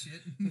dumb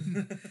shit.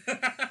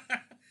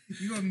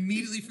 You go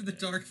immediately for the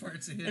dark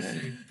parts of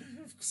history.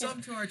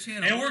 Sub to our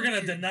channel. And we're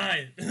gonna deny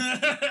it.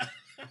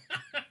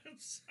 I'm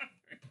sorry.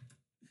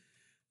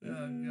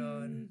 Oh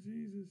God.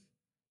 Jesus.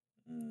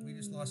 We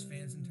just lost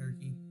fans in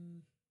Turkey.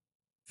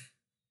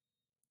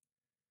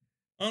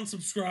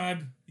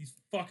 Unsubscribe. These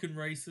fucking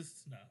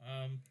racists. No.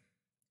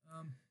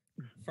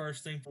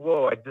 First thing.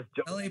 Whoa! I just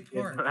jumped LA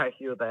Park. when I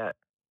hear that.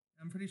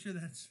 I'm pretty sure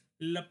that's.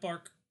 Le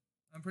Parc.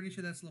 I'm pretty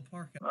sure that's La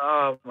Parca.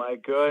 Oh my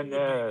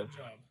goodness!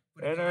 Job.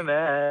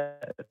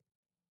 Internet.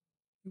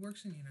 He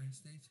works in the United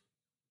States.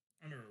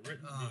 Under a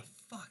written deal.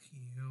 Fuck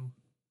you.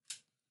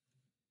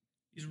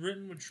 He's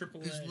written with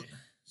AAA.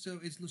 So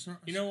it's Lucerne.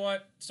 You know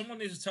what? Someone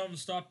needs to tell him to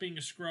stop being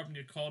a scrub and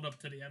get called up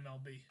to the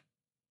MLB.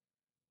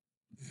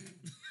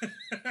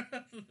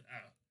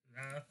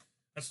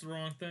 That's the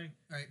wrong thing.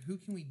 All right, who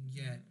can we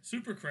get?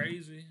 Super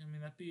crazy. I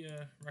mean, that'd be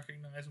a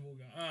recognizable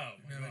guy. Oh,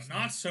 my God.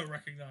 Not Not so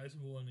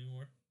recognizable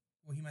anymore.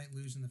 Well, he might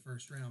lose in the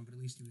first round, but at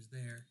least he was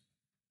there.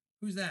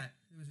 Who's that?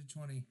 It was a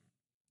 20.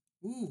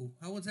 Ooh,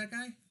 how old's that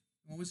guy?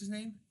 What was his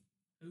name?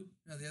 Who?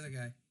 No, the other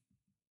guy.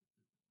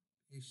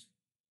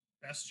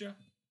 Bestia?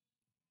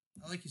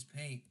 I like his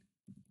paint.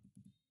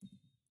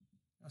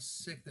 How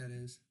sick that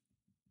is.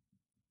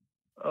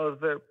 Oh,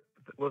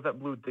 was that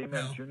Blue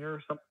Demon Jr.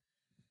 or something?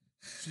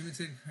 Jimmy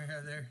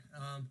right there.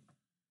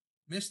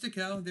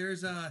 Mystico.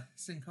 There's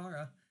Sin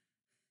Cara.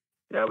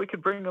 Yeah, we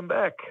could bring him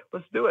back.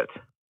 Let's do it.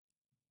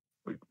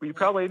 We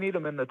probably need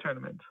him in the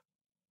tournament.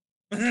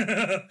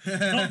 I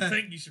don't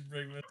think you should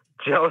bring him in.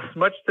 Jealous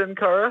much, Sin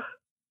Cara?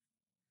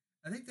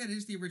 I think that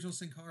is the original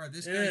Sin Cara.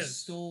 This It guy is.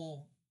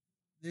 stole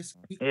this.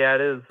 Yeah,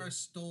 it is.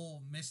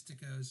 Stole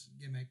Mystico's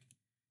gimmick.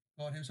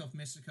 Called himself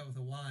Mystico with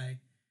a Y.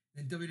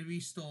 Then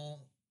WWE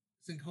stole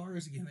Sin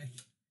Cara's gimmick.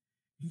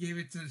 He gave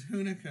it to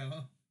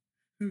Hunico.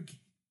 Who?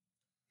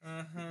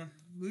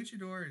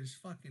 Luchador is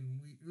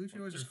fucking.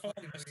 Luchadors Just are call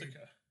fucking him weird.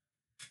 Mystica.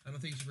 I don't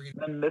think you should bring it.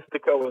 Then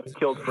Mystico was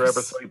killed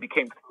forever, so he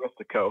became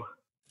Mystico.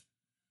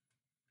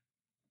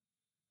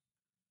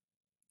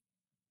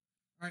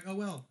 All right. Oh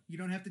well, you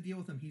don't have to deal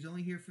with him. He's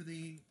only here for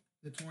the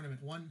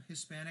tournament. One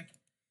Hispanic.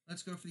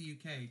 Let's go for the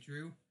UK.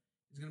 Drew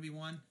is going to be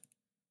one.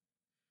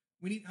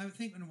 We need. I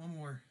think one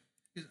more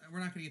because we're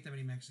not going to get that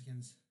many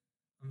Mexicans.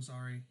 I'm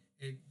sorry.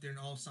 They're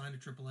all signed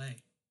to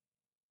AAA.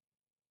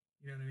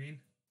 You know what I mean?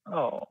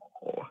 Oh.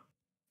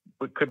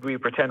 But could we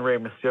pretend Rey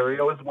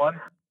Mysterio is one?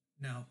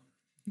 No.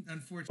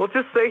 Unfortunately.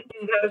 We'll just say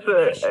he has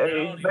a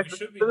Nationality, we Mexican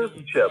should be doing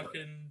citizenship.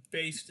 fucking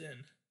based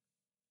in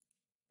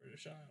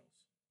British Isles.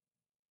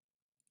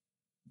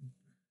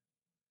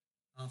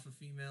 Alpha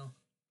female.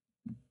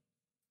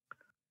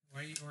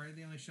 Why are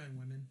they only showing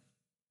women?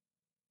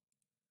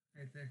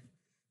 Right there.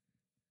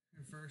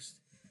 And first.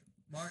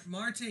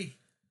 Marty.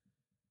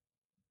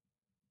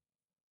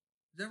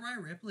 Is that Rhea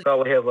Ripley?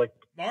 Probably have like.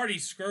 Marty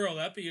Skrull,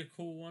 that'd be a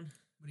cool one.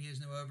 But he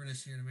has no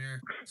overness here in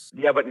America.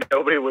 Yeah, but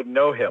nobody would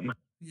know him.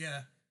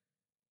 Yeah.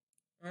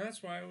 Well,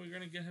 that's why we're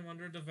gonna get him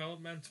under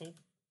developmental.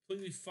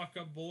 Completely fuck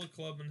up Bullet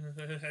Club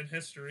in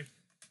history.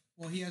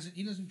 Well, he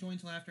doesn't join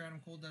till after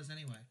Adam Cole does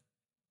anyway.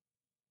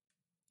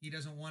 He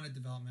doesn't want a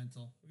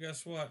developmental. Well,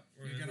 guess what?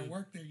 You're gonna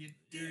work there,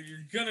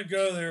 you're gonna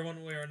go there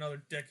one way or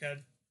another,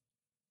 dickhead.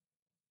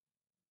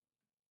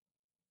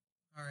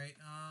 All right,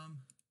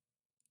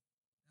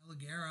 El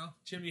Ligero.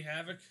 Jimmy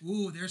Havoc.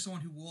 Ooh, there's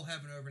someone who will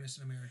have an overness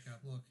in America.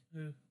 Look.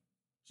 Who?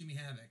 Jimmy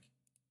Havoc.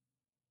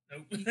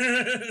 Nope.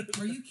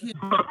 Are you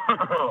kidding?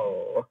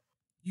 Oh.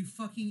 You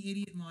fucking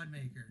idiot mod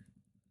maker.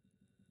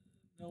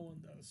 No one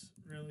does,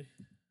 really.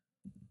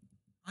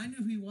 I knew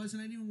who he was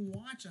and I didn't even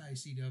watch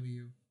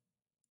ICW.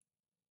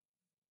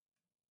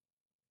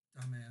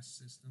 Dumbass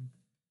system.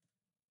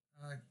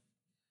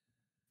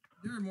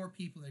 There are more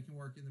people that can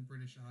work in the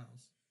British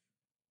Isles.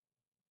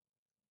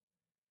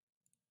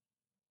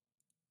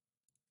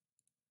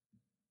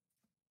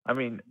 I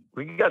mean,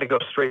 we got to go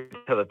straight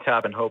to the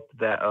top and hope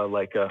that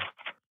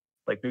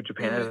like New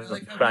Japan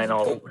doesn't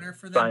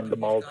sign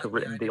them all to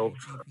written deals.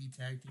 IWGP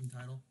Tag Team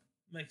title.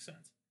 Makes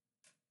sense.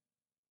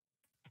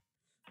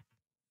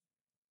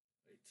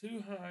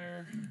 Too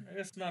higher. I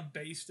guess not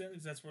based in,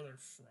 because that's where they're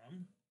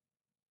from.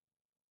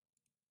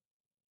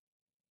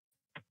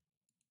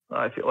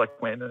 I feel like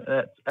my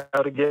internet's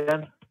out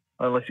again,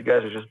 unless you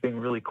guys are just being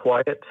really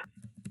quiet.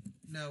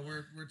 No,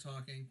 we're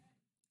talking.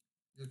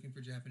 Looking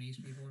for Japanese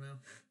people now.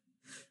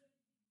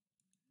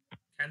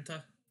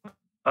 Kenta.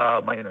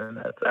 My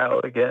internet's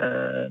out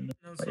again.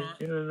 No, it's not.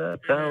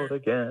 Internet's out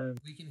again.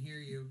 We can hear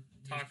you.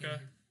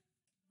 Taka.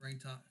 Bring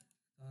Taka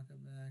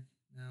back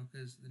now,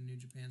 because the New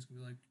Japan's gonna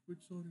be like, which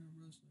side are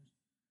wrestlers?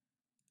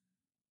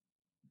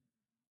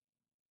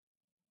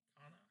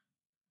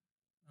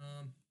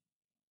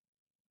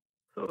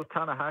 So is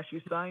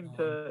Tanahashi signed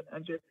to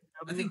NJPW?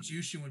 I think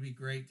Jushin would be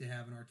great to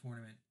have in our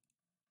tournament.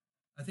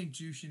 I think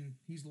Jushin,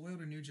 he's loyal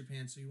to New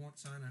Japan, so he won't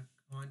sign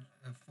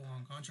a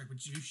full-on contract with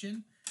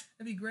Jushin.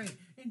 That'd be great.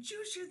 And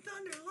Jushin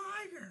Thunder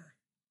Liger.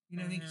 You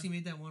know, I think he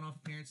made that one-off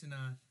appearance in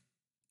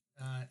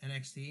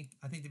NXT.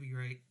 I think that'd be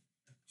great.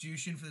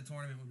 Jushin for the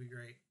tournament would be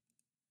great.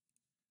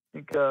 I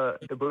think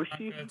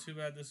Ibushi. Too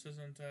bad this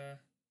isn't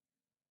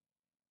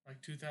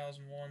like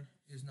 2001.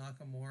 Is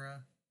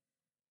Nakamura?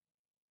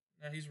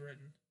 No, he's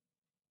written.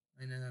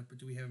 I know, but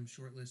do we have him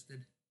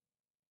shortlisted?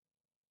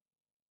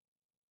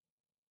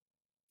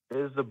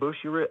 Is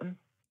Ibushi written?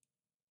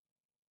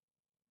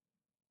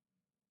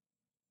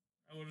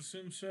 I would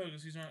assume so,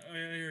 because he's not. Oh,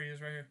 yeah, here he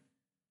is, right here.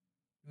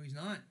 No, he's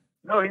not.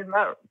 No, he's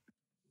not.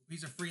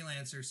 He's a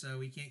freelancer, so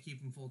we can't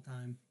keep him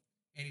full-time.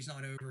 And he's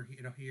not over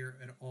here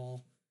at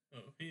all.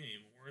 Oh, he ain't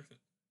even worth it.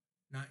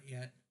 Not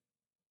yet.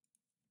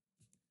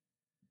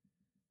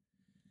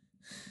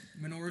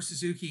 Minoru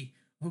Suzuki.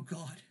 Oh,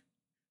 God.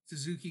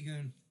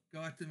 Suzuki-gun.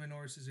 Go after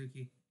Minoru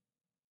Suzuki.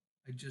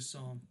 I just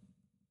saw him.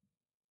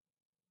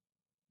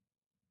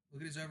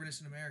 Look at his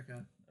overness in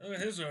America. Look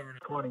at his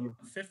overness.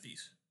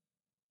 50s.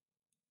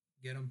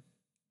 Get him.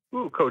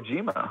 Ooh,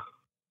 Kojima.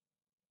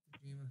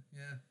 Kojima,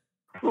 yeah.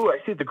 Ooh, I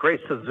see the great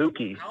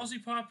Suzuki. How's he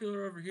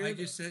popular over here?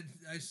 I said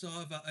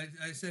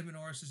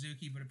Minoru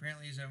Suzuki, but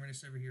apparently his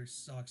overness over here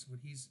sucks. But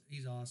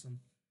he's awesome.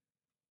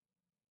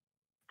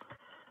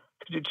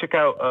 Did you check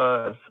out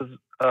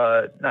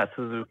not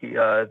Suzuki,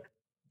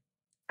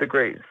 the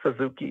great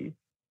Suzuki?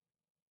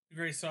 The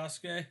great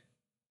Sasuke.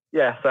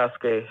 Yeah,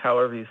 Sasuke.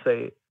 However you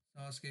say it.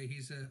 Sasuke,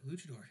 he's a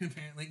luchador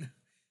apparently.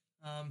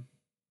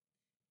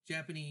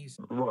 Japanese.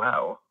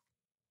 Wow.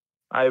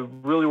 I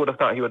really would have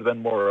thought he would have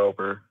been more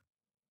over.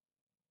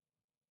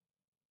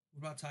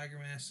 What about Tiger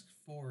Mask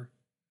 4?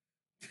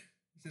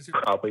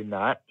 Probably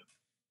not.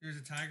 There's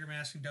a Tiger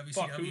Mask in WCW.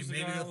 Fuck, who's the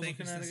Maybe guy they'll we're think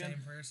it's looking the at same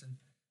again? person.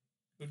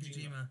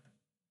 Kojima.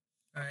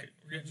 All right,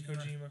 We're getting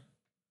Kojima.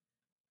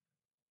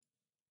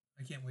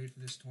 I can't wait for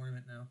this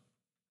tournament now.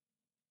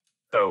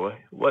 So,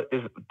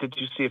 did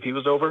you see if he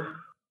was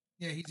over?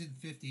 Yeah, he's in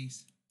 50s.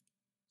 So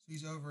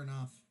he's over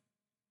enough.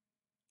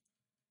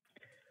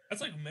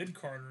 That's like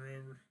mid-Carter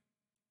over.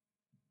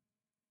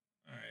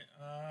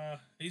 Alright,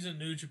 he's in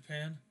New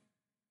Japan.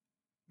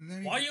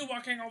 Why are you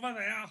walking over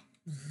there?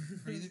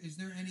 Is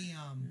there any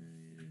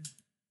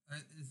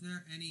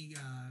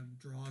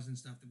draws and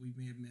stuff that we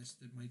may have missed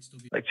that might still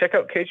be Like, check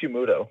out Keiji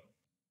Muto.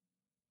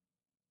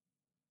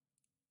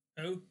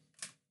 Who?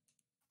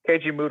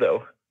 Keiji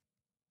Muto.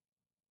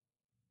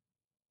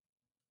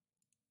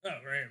 Oh, right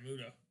here,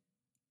 Muto.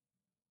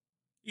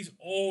 He's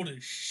old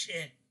as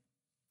shit.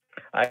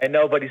 I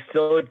know, but he's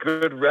still a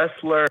good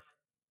wrestler.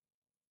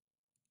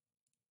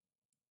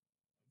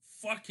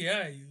 Fuck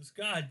yeah, he is.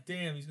 God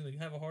damn, he's gonna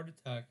have a heart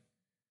attack.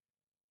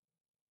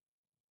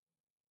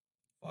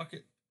 Fuck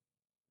it.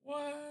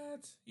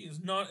 What? He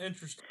is not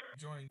interested in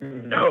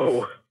joining.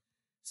 No.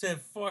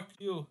 Said fuck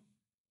you.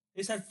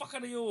 He said fuck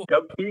out of you.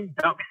 Being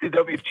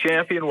WCW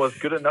champion was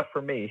good enough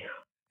for me.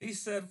 He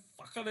said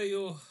fuck out of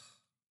you.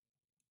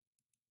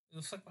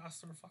 You sick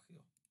bastard, fuck you.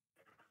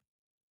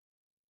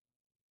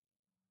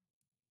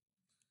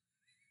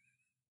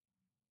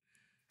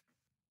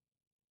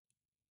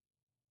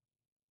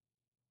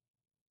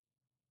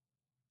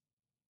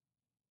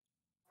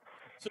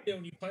 So yeah,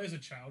 when you play as a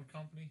child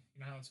company, you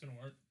know how it's gonna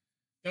work?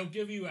 They'll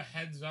give you a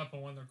heads up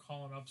on when they're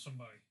calling up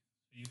somebody.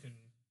 So you can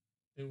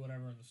do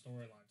whatever in the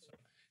storyline. So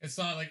it's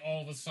not like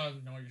all of a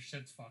sudden all your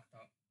shit's fucked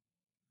up.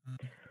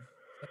 So,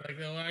 like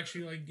they'll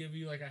actually like give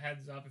you like a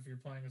heads up if you're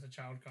playing as a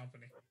child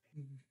company.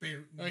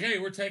 Like, hey,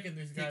 we're taking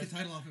these guys. Take the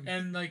title off him.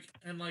 And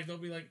like they'll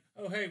be like,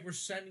 oh hey, we're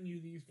sending you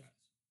these guys.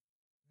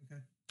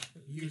 Okay.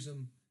 Use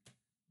them.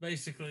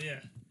 Basically, yeah.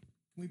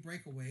 Can we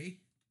break away?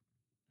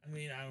 I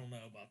mean, I don't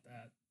know about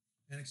that.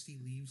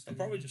 NXT leaves. They'll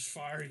probably just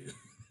fire you.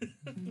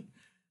 I don't know.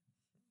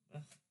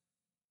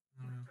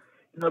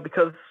 You know,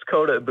 because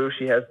Kota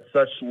Ibushi has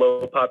such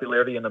low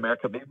popularity in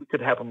America, maybe we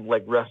could have him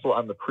like wrestle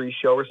on the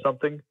pre-show or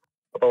something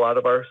of a lot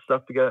of our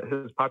stuff to get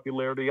his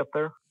popularity up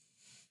there.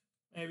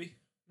 Maybe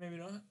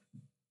not.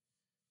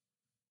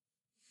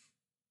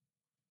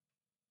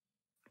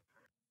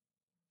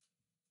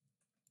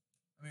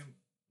 I mean,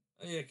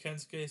 oh, yeah,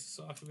 Kensuke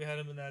Sasaki. We had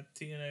him in that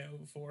TNA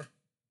before.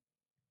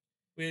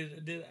 We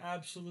did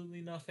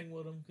absolutely nothing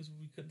with him because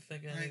we couldn't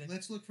think of anything. All right,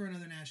 let's look for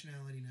another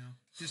nationality now,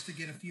 just to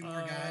get a few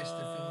more guys to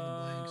fill in the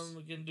blanks.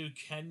 We can do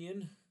Kenyan.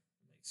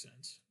 Makes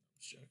sense.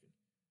 I'm just joking.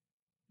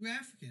 We're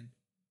African.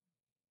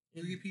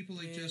 You get people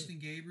like Justin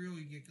Gabriel.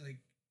 You get like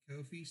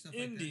Kofi, stuff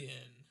like that.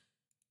 Indian.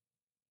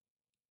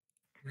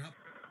 We're not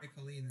pick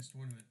Ali in this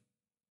tournament.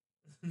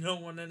 No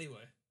one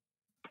anyway.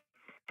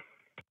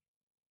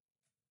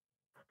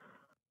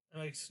 That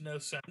makes no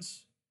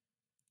sense.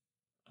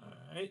 All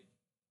right.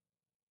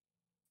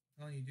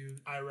 All you do.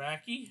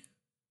 Iraqi?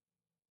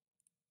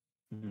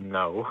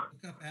 No.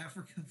 Look up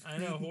Africa. I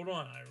know. Hold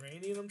on.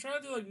 Iranian? I'm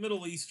trying to do like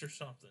Middle East or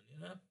something,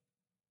 you know?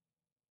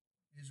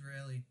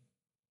 Israeli.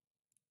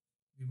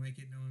 We might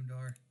get Noam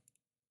Dar.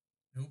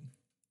 Nope.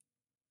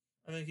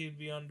 I think he'd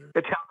be under.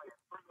 Italian.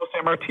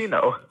 Bruno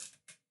Sammartino.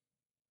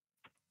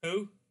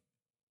 Who?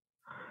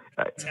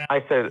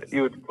 I said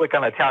you would click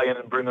on Italian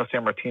and Bruno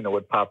Sammartino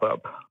would pop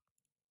up.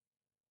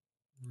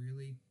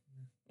 Really?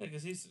 Yeah,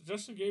 because he's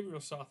Justin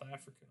Gabriel's South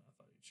African. I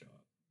thought he'd show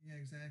up. Yeah,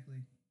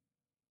 exactly.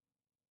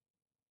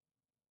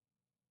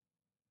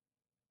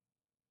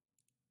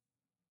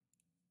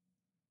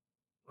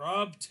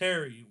 Rob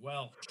Terry,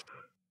 Welsh.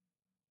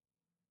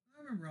 I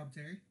remember Rob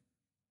Terry.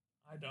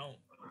 I don't.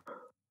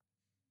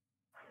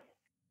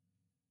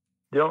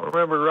 You don't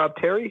remember Rob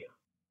Terry?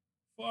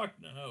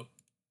 Fuck no.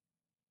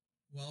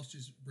 Welsh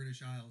is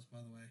British Isles, by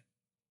the way.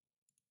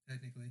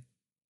 Technically.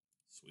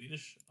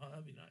 Swedish? Oh,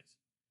 that'd be nice.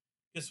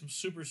 Get some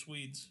super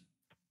Swedes.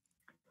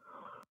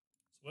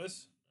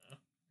 Swiss?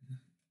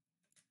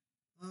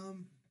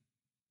 No.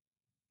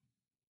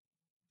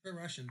 Try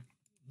Russian.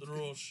 The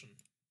Russian.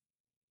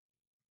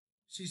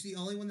 She's the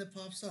only one that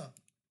pops up.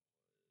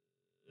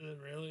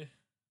 Really?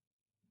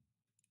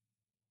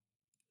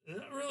 Is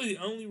that really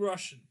the only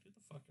Russian? Get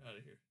the fuck out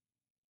of here.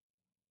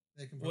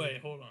 They can Wait,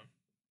 hold on.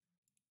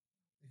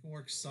 They can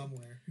work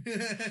somewhere.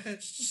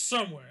 Just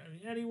somewhere. I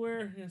mean,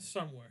 anywhere and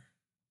somewhere.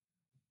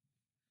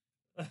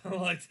 I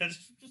like that.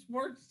 Just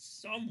work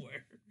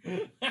somewhere.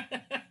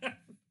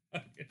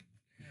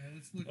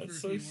 Let's look That's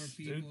for a few so more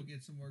stupid. people,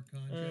 get some more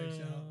contracts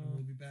out, and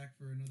we'll be back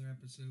for another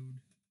episode.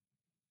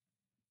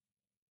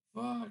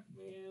 Fuck,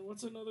 man.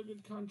 What's another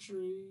good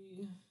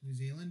country? New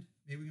Zealand?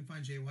 Maybe we can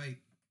find Jay White.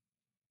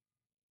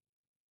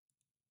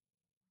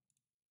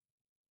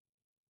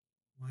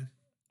 What?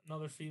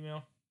 Another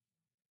female.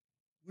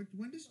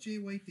 When does Jay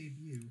White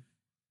debut?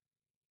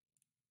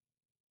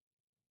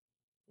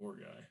 Poor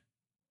guy.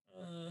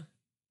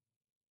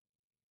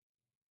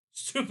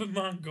 Stupid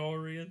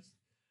Mongolians.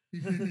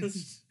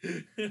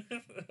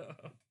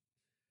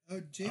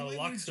 Oh, Jay White would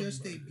have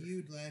just Luxembourg.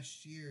 debuted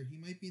last year. He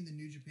might be in the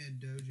New Japan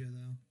Dojo,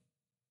 though.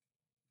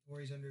 Or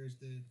he's under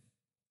the...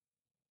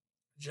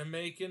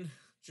 Jamaican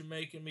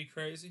me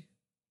crazy.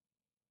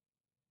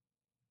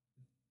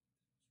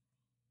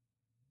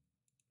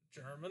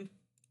 German.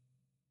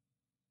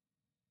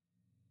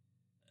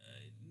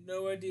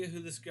 No idea who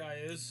this guy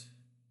is.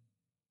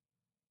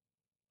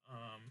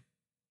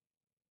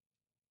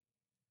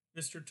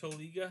 Mr.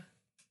 Toliga.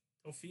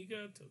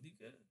 Tofiga?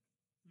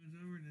 His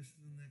overness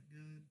isn't that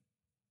good.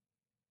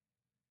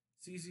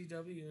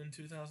 CZW in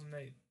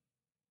 2008.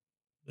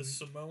 The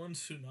Samoan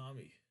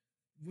Tsunami.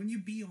 Wouldn't you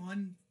be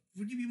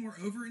more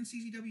over in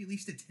CZW, at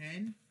least a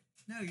 10?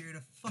 No, you're at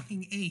a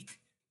fucking 8.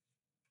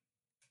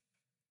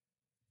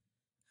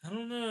 I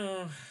don't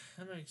know.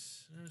 That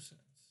makes no sense.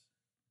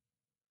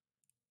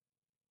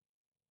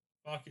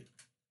 Fuck it.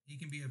 He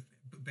can be a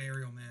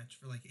burial match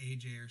for like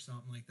AJ or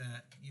something like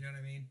that. You know what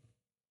I mean?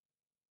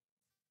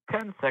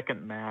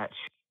 10-second match.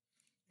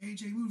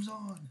 AJ moves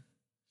on.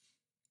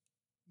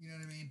 You know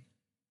what I mean?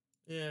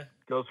 Yeah.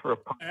 Goes for a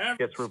punch,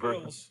 gets reversed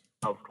skills.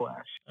 house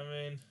clash. I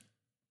mean,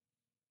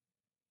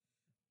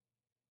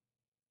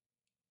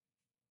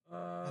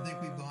 I think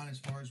we've gone as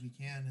far as we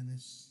can in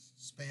this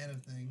span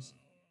of things.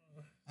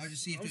 I'll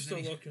just see if there's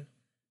any. Looking.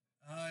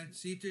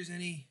 See if there's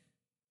any.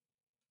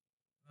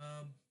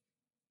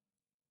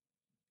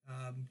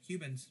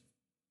 Cubans.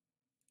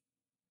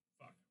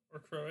 Fuck. Or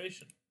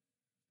Croatian.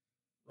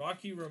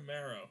 Rocky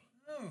Romero.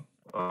 Oh.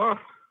 Oh.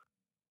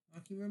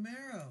 Rocky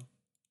Romero.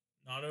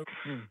 Not over.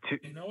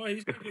 You know what?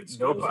 He's got good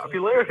No skills.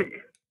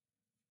 popularity.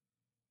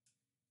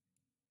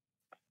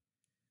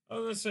 I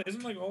was gonna say,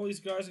 isn't like all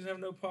these guys gonna have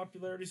no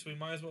popularity, so we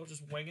might as well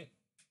just wing it?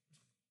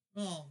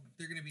 Well,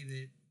 they're gonna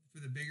be for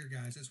the bigger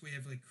guys. That's why we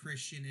have like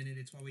Christian in it.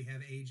 It's why we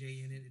have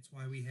AJ in it. It's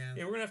why we have.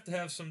 Yeah, we're gonna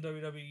have some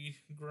WWE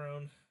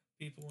grown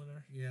people in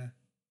there. Yeah.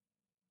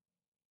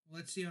 Well,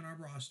 let's see on our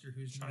roster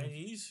who's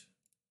Chinese.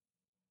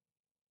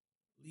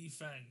 Li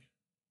Feng.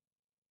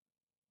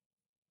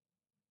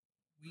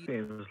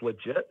 Seems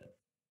legit.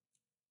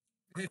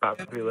 Hey,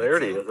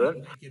 Popularity, is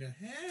it?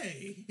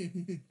 Hey,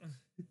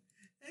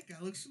 that guy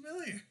looks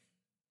familiar.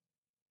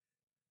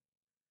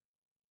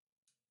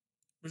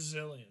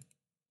 Brazilian.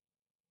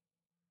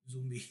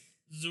 Zumbi.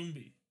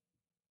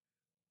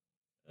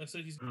 Looks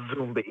like he's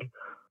Zombie.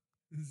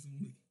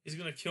 He's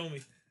gonna kill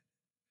me.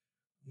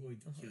 I'm going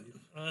to kill you.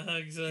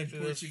 Exactly.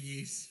 In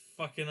Portuguese.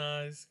 Fucking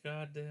eyes.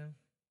 Goddamn.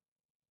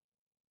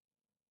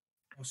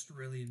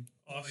 Australian.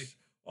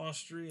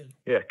 Austrian.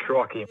 Yeah,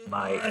 crocky,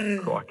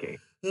 mate. Crocky.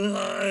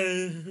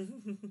 Oh.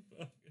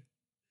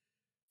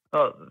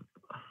 You're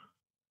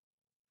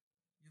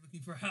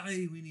looking for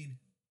high. We need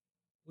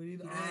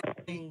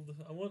Arnold.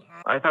 I want.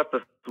 I thought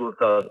that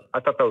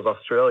was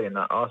Australian,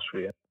 not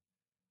Austrian.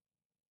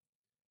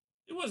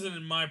 It wasn't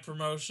in my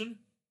promotion.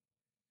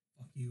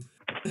 Fuck you.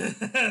 No,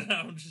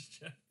 I'm just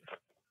checking.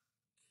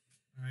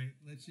 All right,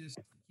 let's just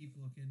keep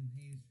looking.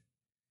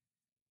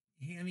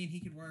 He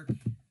could work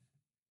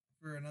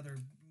for another.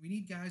 We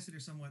need guys that are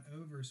somewhat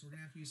over, so we're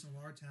gonna have to use some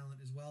of our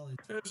talent as well as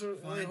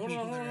find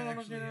people that are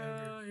actually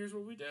over. Here's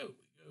what we do: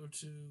 we go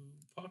to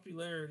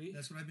popularity.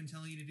 That's what I've been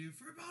telling you to do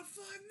for about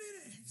 5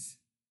 minutes.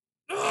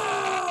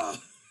 Ah!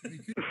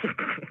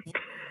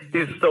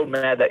 He's so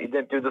mad that you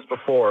didn't do this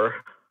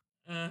before.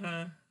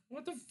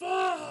 What the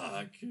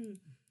fuck?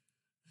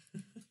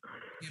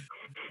 Get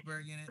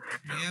Goldberg in it.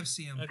 We have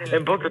CM Okay.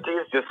 And Booker T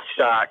is just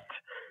shocked.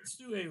 Let's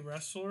do a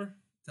wrestler.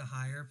 to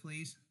hire,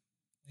 please.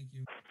 Thank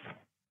you.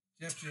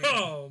 Jeff Jarrett.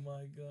 Oh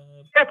my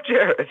god. Jeff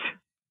Jarrett.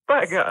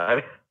 By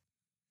God.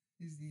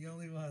 He's the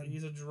only one.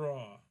 He's a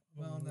draw.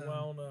 Well known.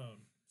 Well known.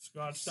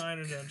 Scott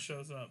Steiner then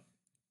shows up.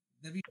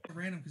 That'd be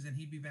random because then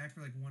he'd be back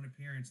for like one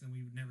appearance, and then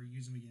we would never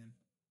use him again.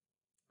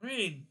 I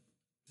mean,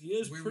 he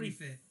is Where pretty would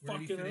he fit? Where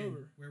would he fucking fit over.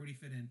 in? Where would he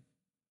fit in?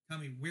 Tell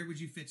me, where would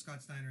you fit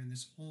Scott Steiner in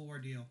this whole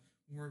ordeal?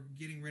 We're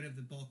getting rid of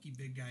the bulky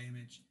big guy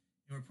image,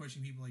 and we're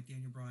pushing people like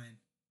Daniel Bryan.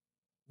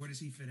 Where does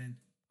he fit in?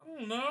 I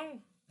don't know.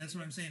 That's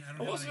what I'm saying. I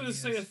don't I know. wasn't going to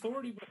say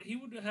authority, but he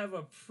would have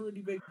a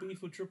pretty big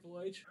beef with Triple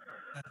H.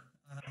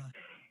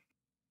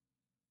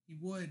 He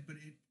would, but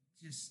it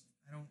just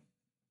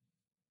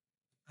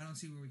I don't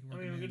see where we can work.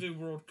 I mean, we could do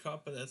World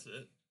Cup, but that's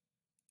it.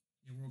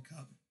 Yeah, World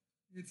Cup.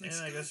 It's like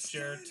And I Scott guess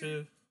Jarrett Steiner.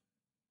 too.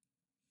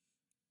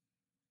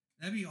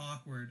 That'd be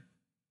awkward.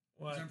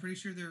 What? 'Cause I'm pretty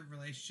sure their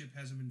relationship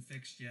hasn't been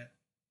fixed yet.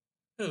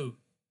 Who?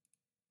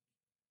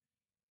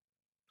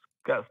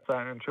 Scott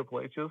Steiner and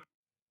Triple H's.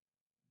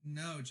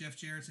 No, Jeff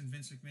Jarrett's and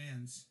Vince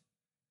McMahon's.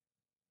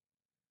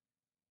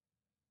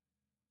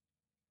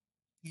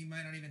 He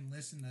might not even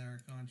listen to our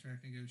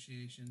contract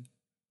negotiation.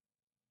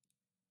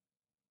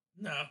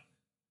 No.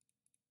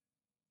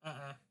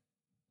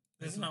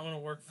 It's not going to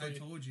work for I you.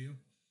 told you.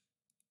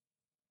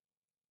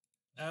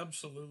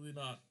 Absolutely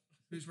not.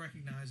 Who's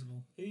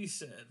recognizable? He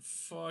said,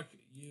 fuck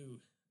you,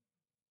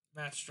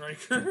 Matt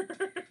Striker.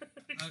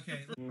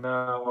 Okay.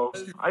 No.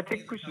 I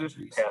think we should just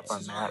pass on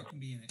Cesaro that. can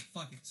be in it.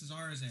 Fuck it.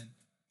 Cesaro's in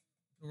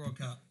the World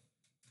Cup.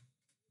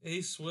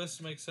 He's Swiss,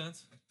 makes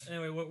sense.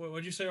 Anyway,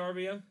 what'd you say,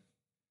 RBM?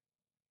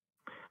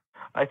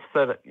 I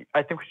said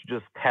I think we should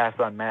just pass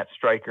on Matt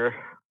Striker.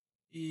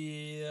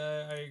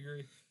 Yeah, I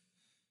agree.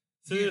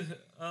 So, Yeah.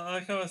 I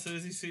like how as soon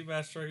as you see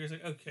Matt Striker, he's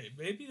like, okay,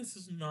 maybe this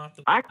is not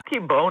the...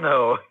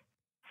 Akibono.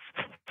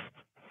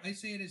 I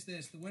say it as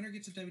this: the winner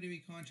gets a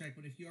WWE contract,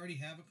 but if you already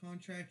have a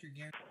contract, you're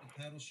guaranteed a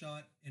title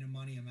shot and a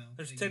money amount.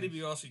 There's that Teddy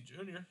goes DiBiase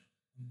Jr.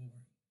 on board.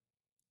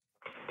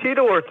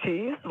 Tito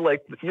Ortiz,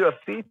 like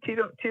UFC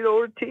Tito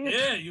Ortiz.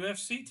 Yeah,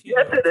 UFC team.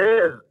 Yes, it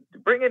is.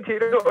 Bring in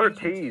Tito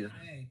Ortiz.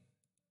 Hey,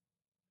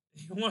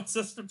 He wants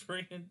us to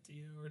bring in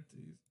Tito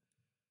Ortiz.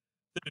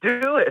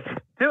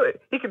 Do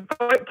it. He can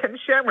fight Ken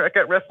Shamrock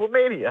at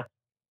WrestleMania.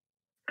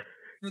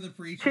 for the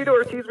pre-show. Tito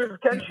Ortiz versus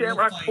Ken A real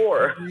Shamrock fight,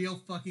 4. a real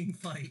fucking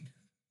fight.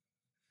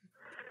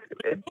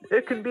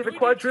 It can be the Can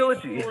we do Tito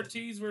quadrilogy.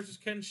 Ortiz versus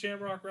Ken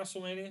Shamrock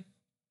WrestleMania.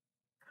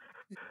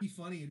 It'd be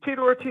funny.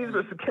 Tito Ortiz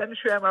versus Ken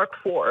Shamrock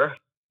 4.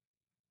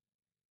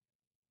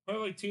 Why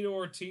would like Tito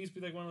Ortiz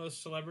be like one of those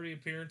celebrity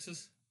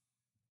appearances?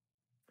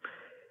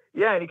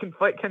 Yeah, and he can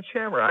fight Ken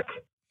Shamrock.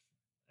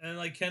 And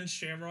like Ken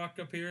Shamrock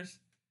appears?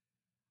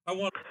 I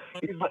want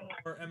He's one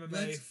like- more MMA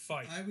Let's-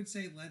 fight. I would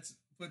say let's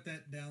put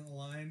that down the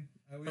line.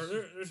 I wish. Or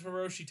there's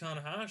Hiroshi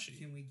Tanahashi.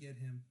 Can we get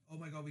him? Oh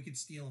my god, we could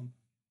steal him.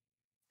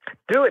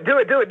 Do it.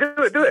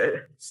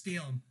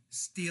 Steal him.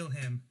 Steal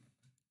him.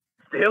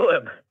 Steal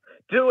him.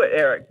 Do it,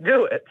 Eric.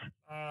 Do it.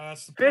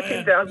 That's the plan.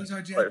 $15,000. He's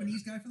our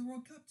Japanese guy for the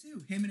World Cup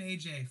too. Him and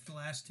AJ for the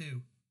last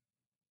two.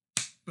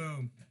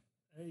 Boom.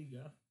 There you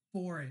go.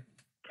 For it.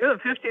 Give him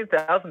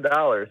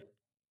 $15,000.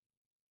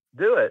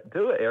 Do it,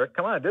 Eric.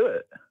 Come on, do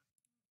it.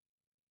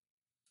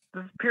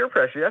 This is peer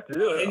pressure. You have to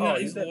do it.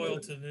 He's you loyal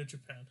did it. to New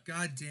Japan.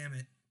 God damn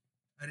it.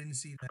 I didn't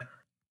see that.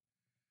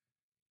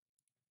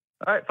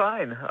 All right,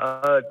 fine.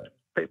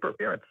 Paper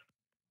appearance.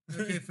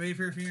 Okay,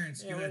 favor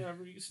appearance. Yeah, Good.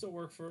 whatever. You can still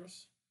work for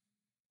us.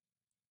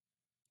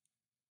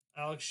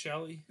 Alex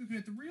Shelley. Looking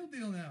at the real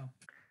deal now.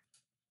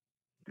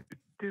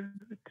 Do.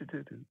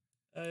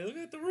 Hey, look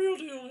at the real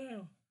deal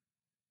now.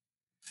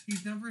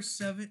 He's number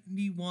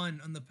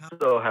 71 on the power.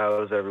 So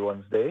how's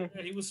everyone's day?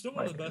 Yeah, he was still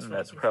one My of the best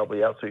internet's wrestlers.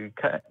 probably out, so you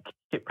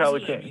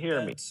probably can't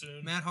hear me.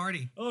 Soon. Matt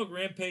Hardy. Oh,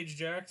 Rampage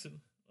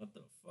Jackson. What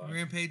the fuck?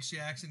 Rampage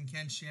Jackson,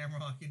 Ken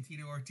Shamrock, and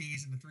Tito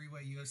Ortiz in a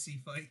three-way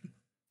UFC fight.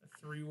 A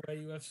three-way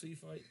UFC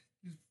fight.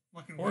 He's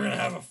fucking We're gonna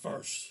have a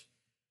first.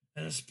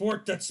 In a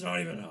sport that's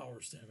not even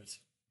ours, damn it.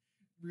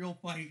 real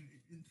fight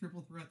in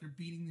triple threat. They're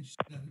beating the shit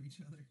out of each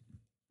other.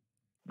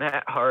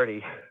 Matt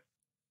Hardy.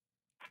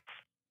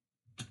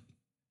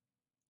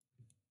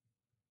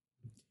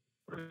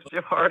 Where's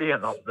Jeff Hardy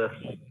in all this?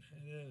 It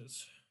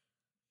is.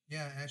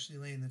 Yeah, Ashley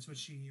Lane. That's what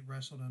she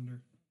wrestled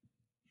under.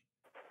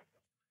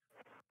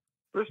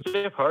 Where's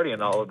Jeff Hardy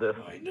in all of this?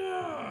 I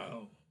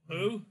know.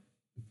 Who?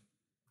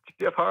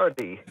 Jeff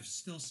Hardy.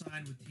 Still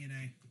signed with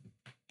TNA.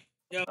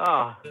 Yeah.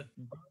 Ah,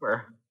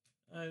 bummer.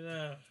 I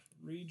know.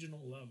 Regional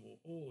level.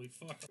 Holy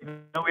fuck.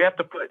 No, we have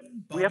to put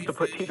Bobby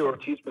Fish. Tito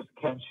Ortiz versus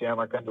Ken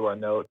Shamrock under our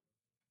note.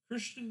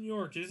 Christian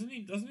York, isn't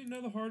he? Doesn't he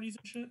know the Hardys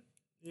and shit?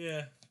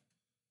 Yeah.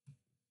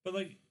 But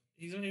like,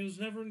 he was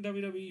never in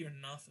WWE or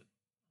nothing.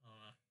 I don't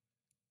know.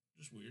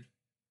 Just weird.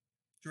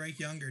 Drake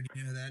Younger. Do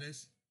you know who that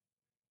is?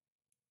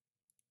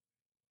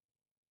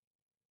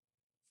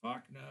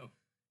 Fuck no.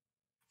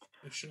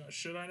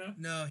 Should I know?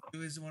 No, he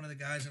was one of the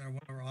guys in our one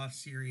of our off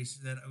series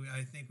that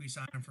I think we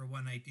signed him for a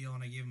one night deal,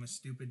 and I gave him a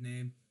stupid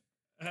name.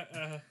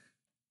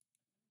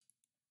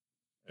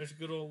 There's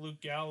good old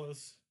Luke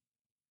Gallows.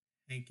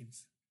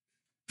 Hankins.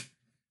 Can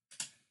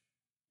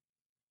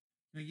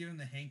we give him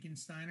the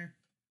Hankensteiner?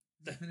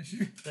 The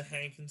finisher? The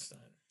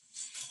Hankensteiner.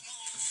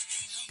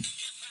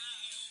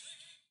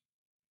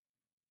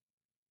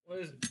 What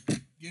is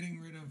it? Getting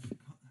rid of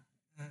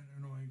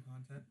annoying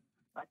content.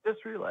 I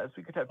just realized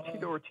we could have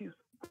Tito Ortiz,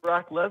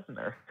 Brock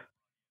Lesnar.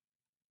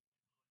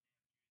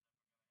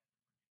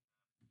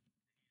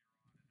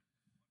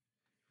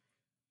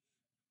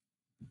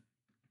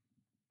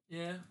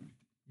 Yeah.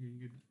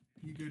 You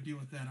go deal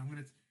with that. I'm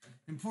gonna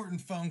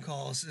important phone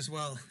calls as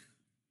well.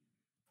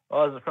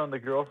 Oh, is it from the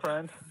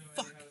girlfriend?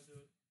 Fuck.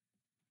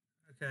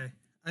 Okay.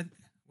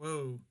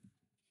 Whoa.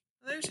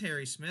 There's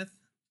Harry Smith.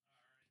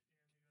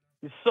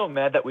 He's so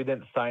mad that we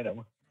didn't sign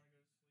him.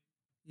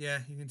 Yeah,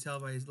 you can tell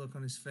by his look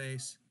on his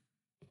face.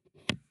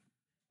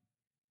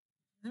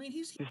 I mean,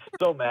 he's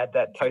so mad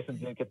that Tyson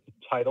didn't get the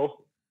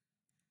title.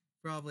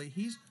 Probably.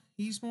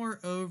 He's more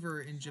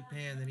over in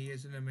Japan than he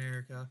is in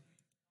America.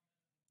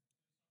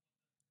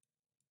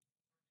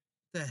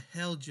 The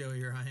hell,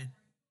 Joey Ryan?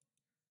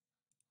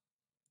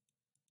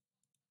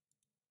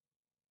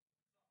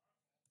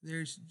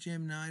 There's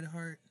Jim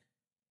Neidhart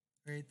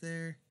right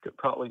there. Could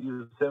probably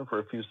use him for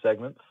a few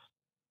segments.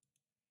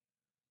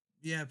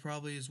 Yeah,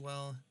 probably as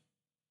well.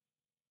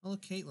 Oh,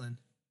 look, Caitlyn.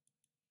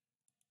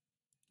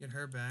 Get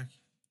her back.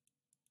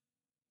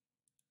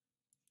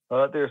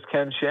 There's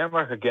Ken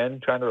Shamrock again,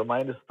 trying to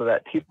remind us of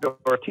that Tito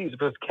Ortiz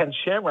versus Ken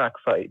Shamrock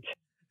fight.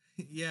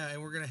 Yeah,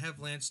 and we're going to have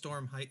Lance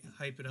Storm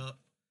hype it up.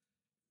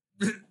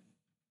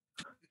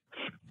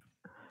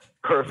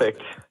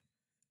 Perfect.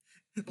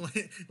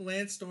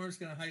 Lance Storm's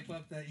going to hype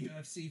up that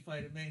UFC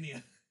fight at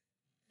Mania.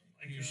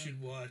 You should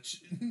watch.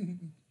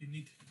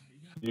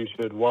 You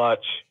should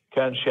watch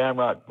Ken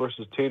Shamrock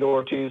versus Tito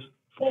Ortiz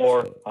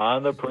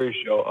on the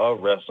pre-show of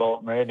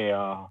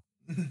WrestleMania.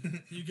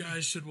 You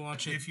guys should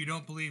watch it. If you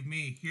don't believe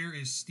me, here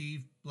is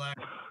Steve Black.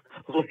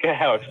 Look at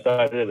how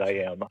excited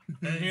I am.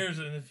 And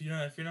if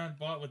you're not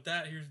bought with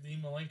that, here's the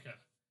Malenka.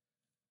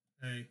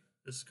 Hey,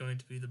 this is going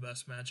to be the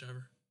best match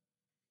ever.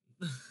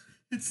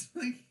 It's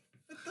like,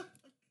 what the fuck?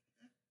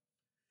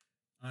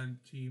 I'm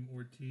Team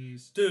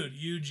Ortiz. Dude,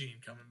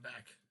 Eugene coming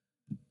back.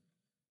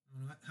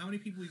 How many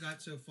people we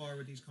got so far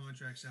with these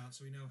contracts out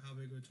so we know how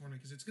big of a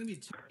tournament? Because it's going to be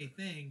a two-day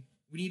thing.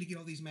 We need to get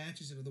all these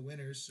matches into the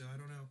winners, so I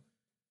don't know.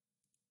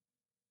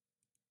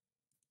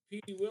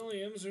 P.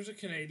 Williams, there's a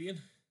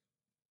Canadian.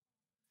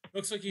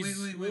 Looks like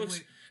he's.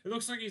 Wait. It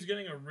looks like he's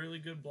getting a really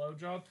good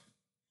blowjob.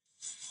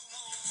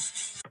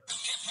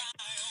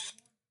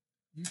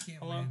 You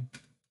can't win.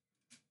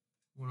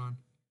 Hold on.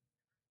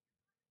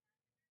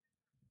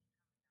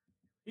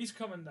 He's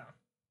coming down.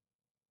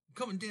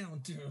 Coming down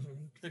to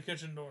the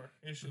kitchen door.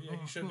 You should be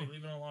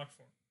leaving it unlocked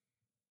for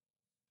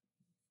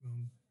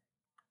him.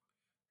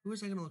 Who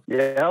is I gonna look?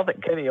 Yeah, I don't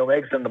think Kenny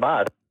Omega's in the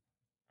mod.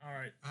 All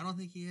right. I don't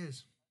think he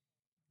is.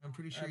 I'm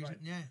pretty sure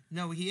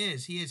no, he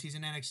is. He's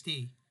in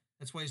NXT.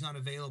 That's why he's not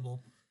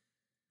available.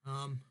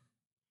 Am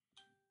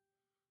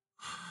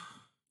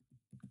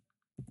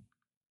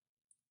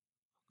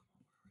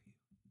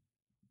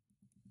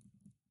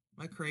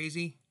I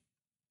crazy?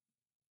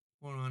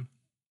 Hold on.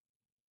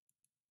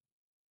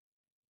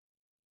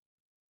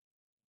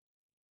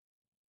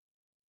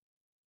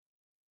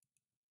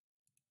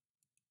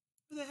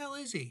 Who the hell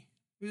is he?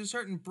 There's a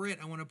certain Brit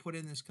I want to put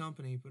in this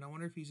company, but I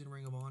wonder if he's in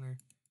Ring of Honor.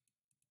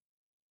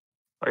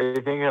 Are you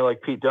thinking of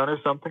like Pete Dunne or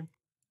something?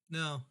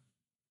 No.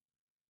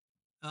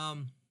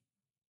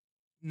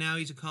 Now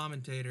he's a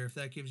commentator, if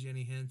that gives you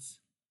any hints.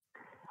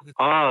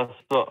 That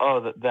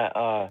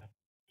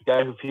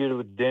guy who feuded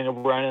with Daniel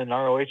Bryan and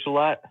ROH a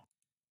lot?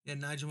 Yeah,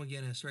 Nigel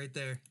McGuinness, right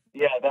there.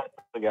 Yeah, that's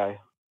the guy.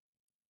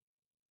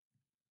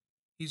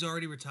 He's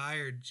already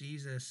retired.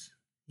 Jesus.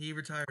 He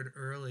retired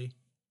early.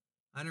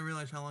 I didn't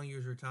realize how long he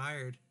was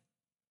retired.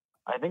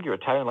 I think he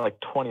retired in like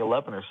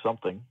 2011 or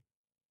something.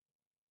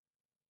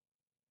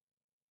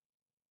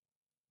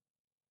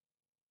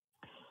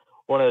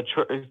 Want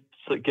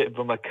to give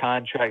him a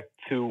contract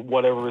to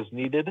whatever is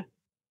needed?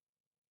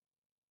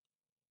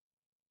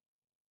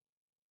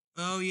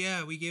 Oh,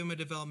 yeah. We gave him a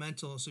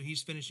developmental, so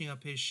he's finishing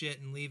up his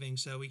shit and leaving,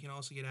 so we can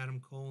also get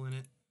Adam Cole in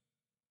it.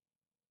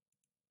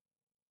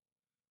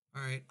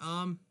 All right.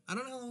 I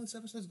don't know how long this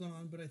episode's going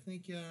on, but I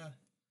think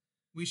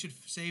we should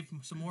save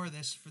some more of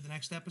this for the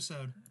next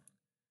episode.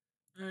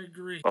 I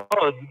agree.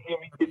 Oh,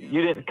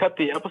 you didn't cut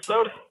the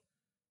episode?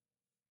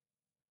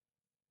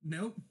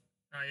 Nope.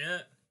 Not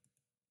yet.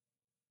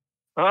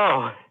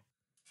 Oh.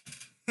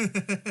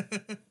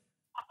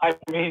 I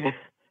mean,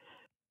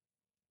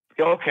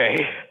 okay.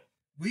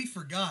 We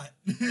forgot.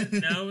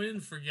 No, we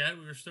didn't forget.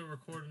 We were still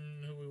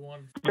recording who we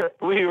wanted.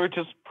 We were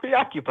just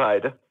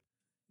preoccupied.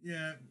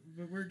 Yeah,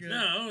 but we're good.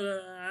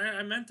 No,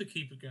 I meant to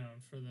keep it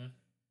going for the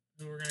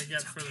who we're gonna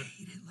get for the.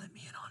 He didn't let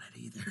me in on it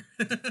either.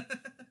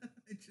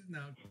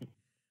 No.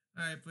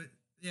 All right, but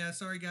yeah,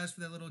 sorry guys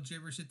for that little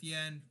gibberish at the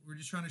end. We're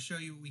just trying to show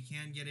you what we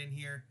can get in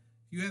here.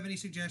 If you have any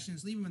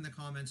suggestions, leave them in the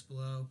comments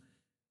below.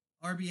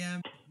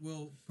 RBM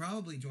will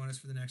probably join us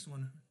for the next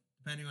one,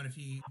 depending on if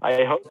he.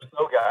 I hope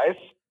so, guys.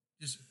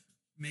 Just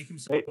make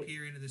himself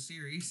appear into the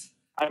series.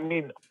 I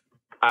mean,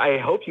 I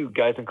hope you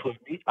guys include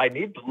me. I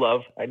need the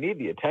love. I need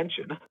the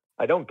attention.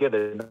 I don't get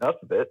enough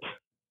of it.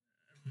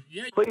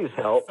 Yeah, please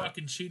help.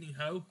 Fucking cheating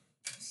hoe.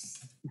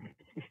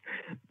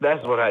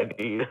 That's what I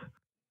need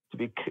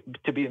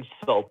to be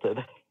insulted.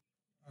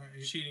 All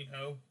right. Cheating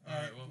hoe. All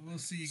right, well, we'll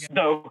see you guys.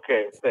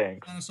 Okay,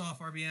 thanks. Sign us off,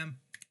 RBM.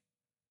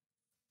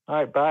 All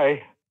right,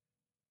 bye.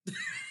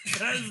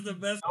 That is the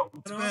best off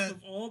of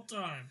all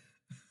time.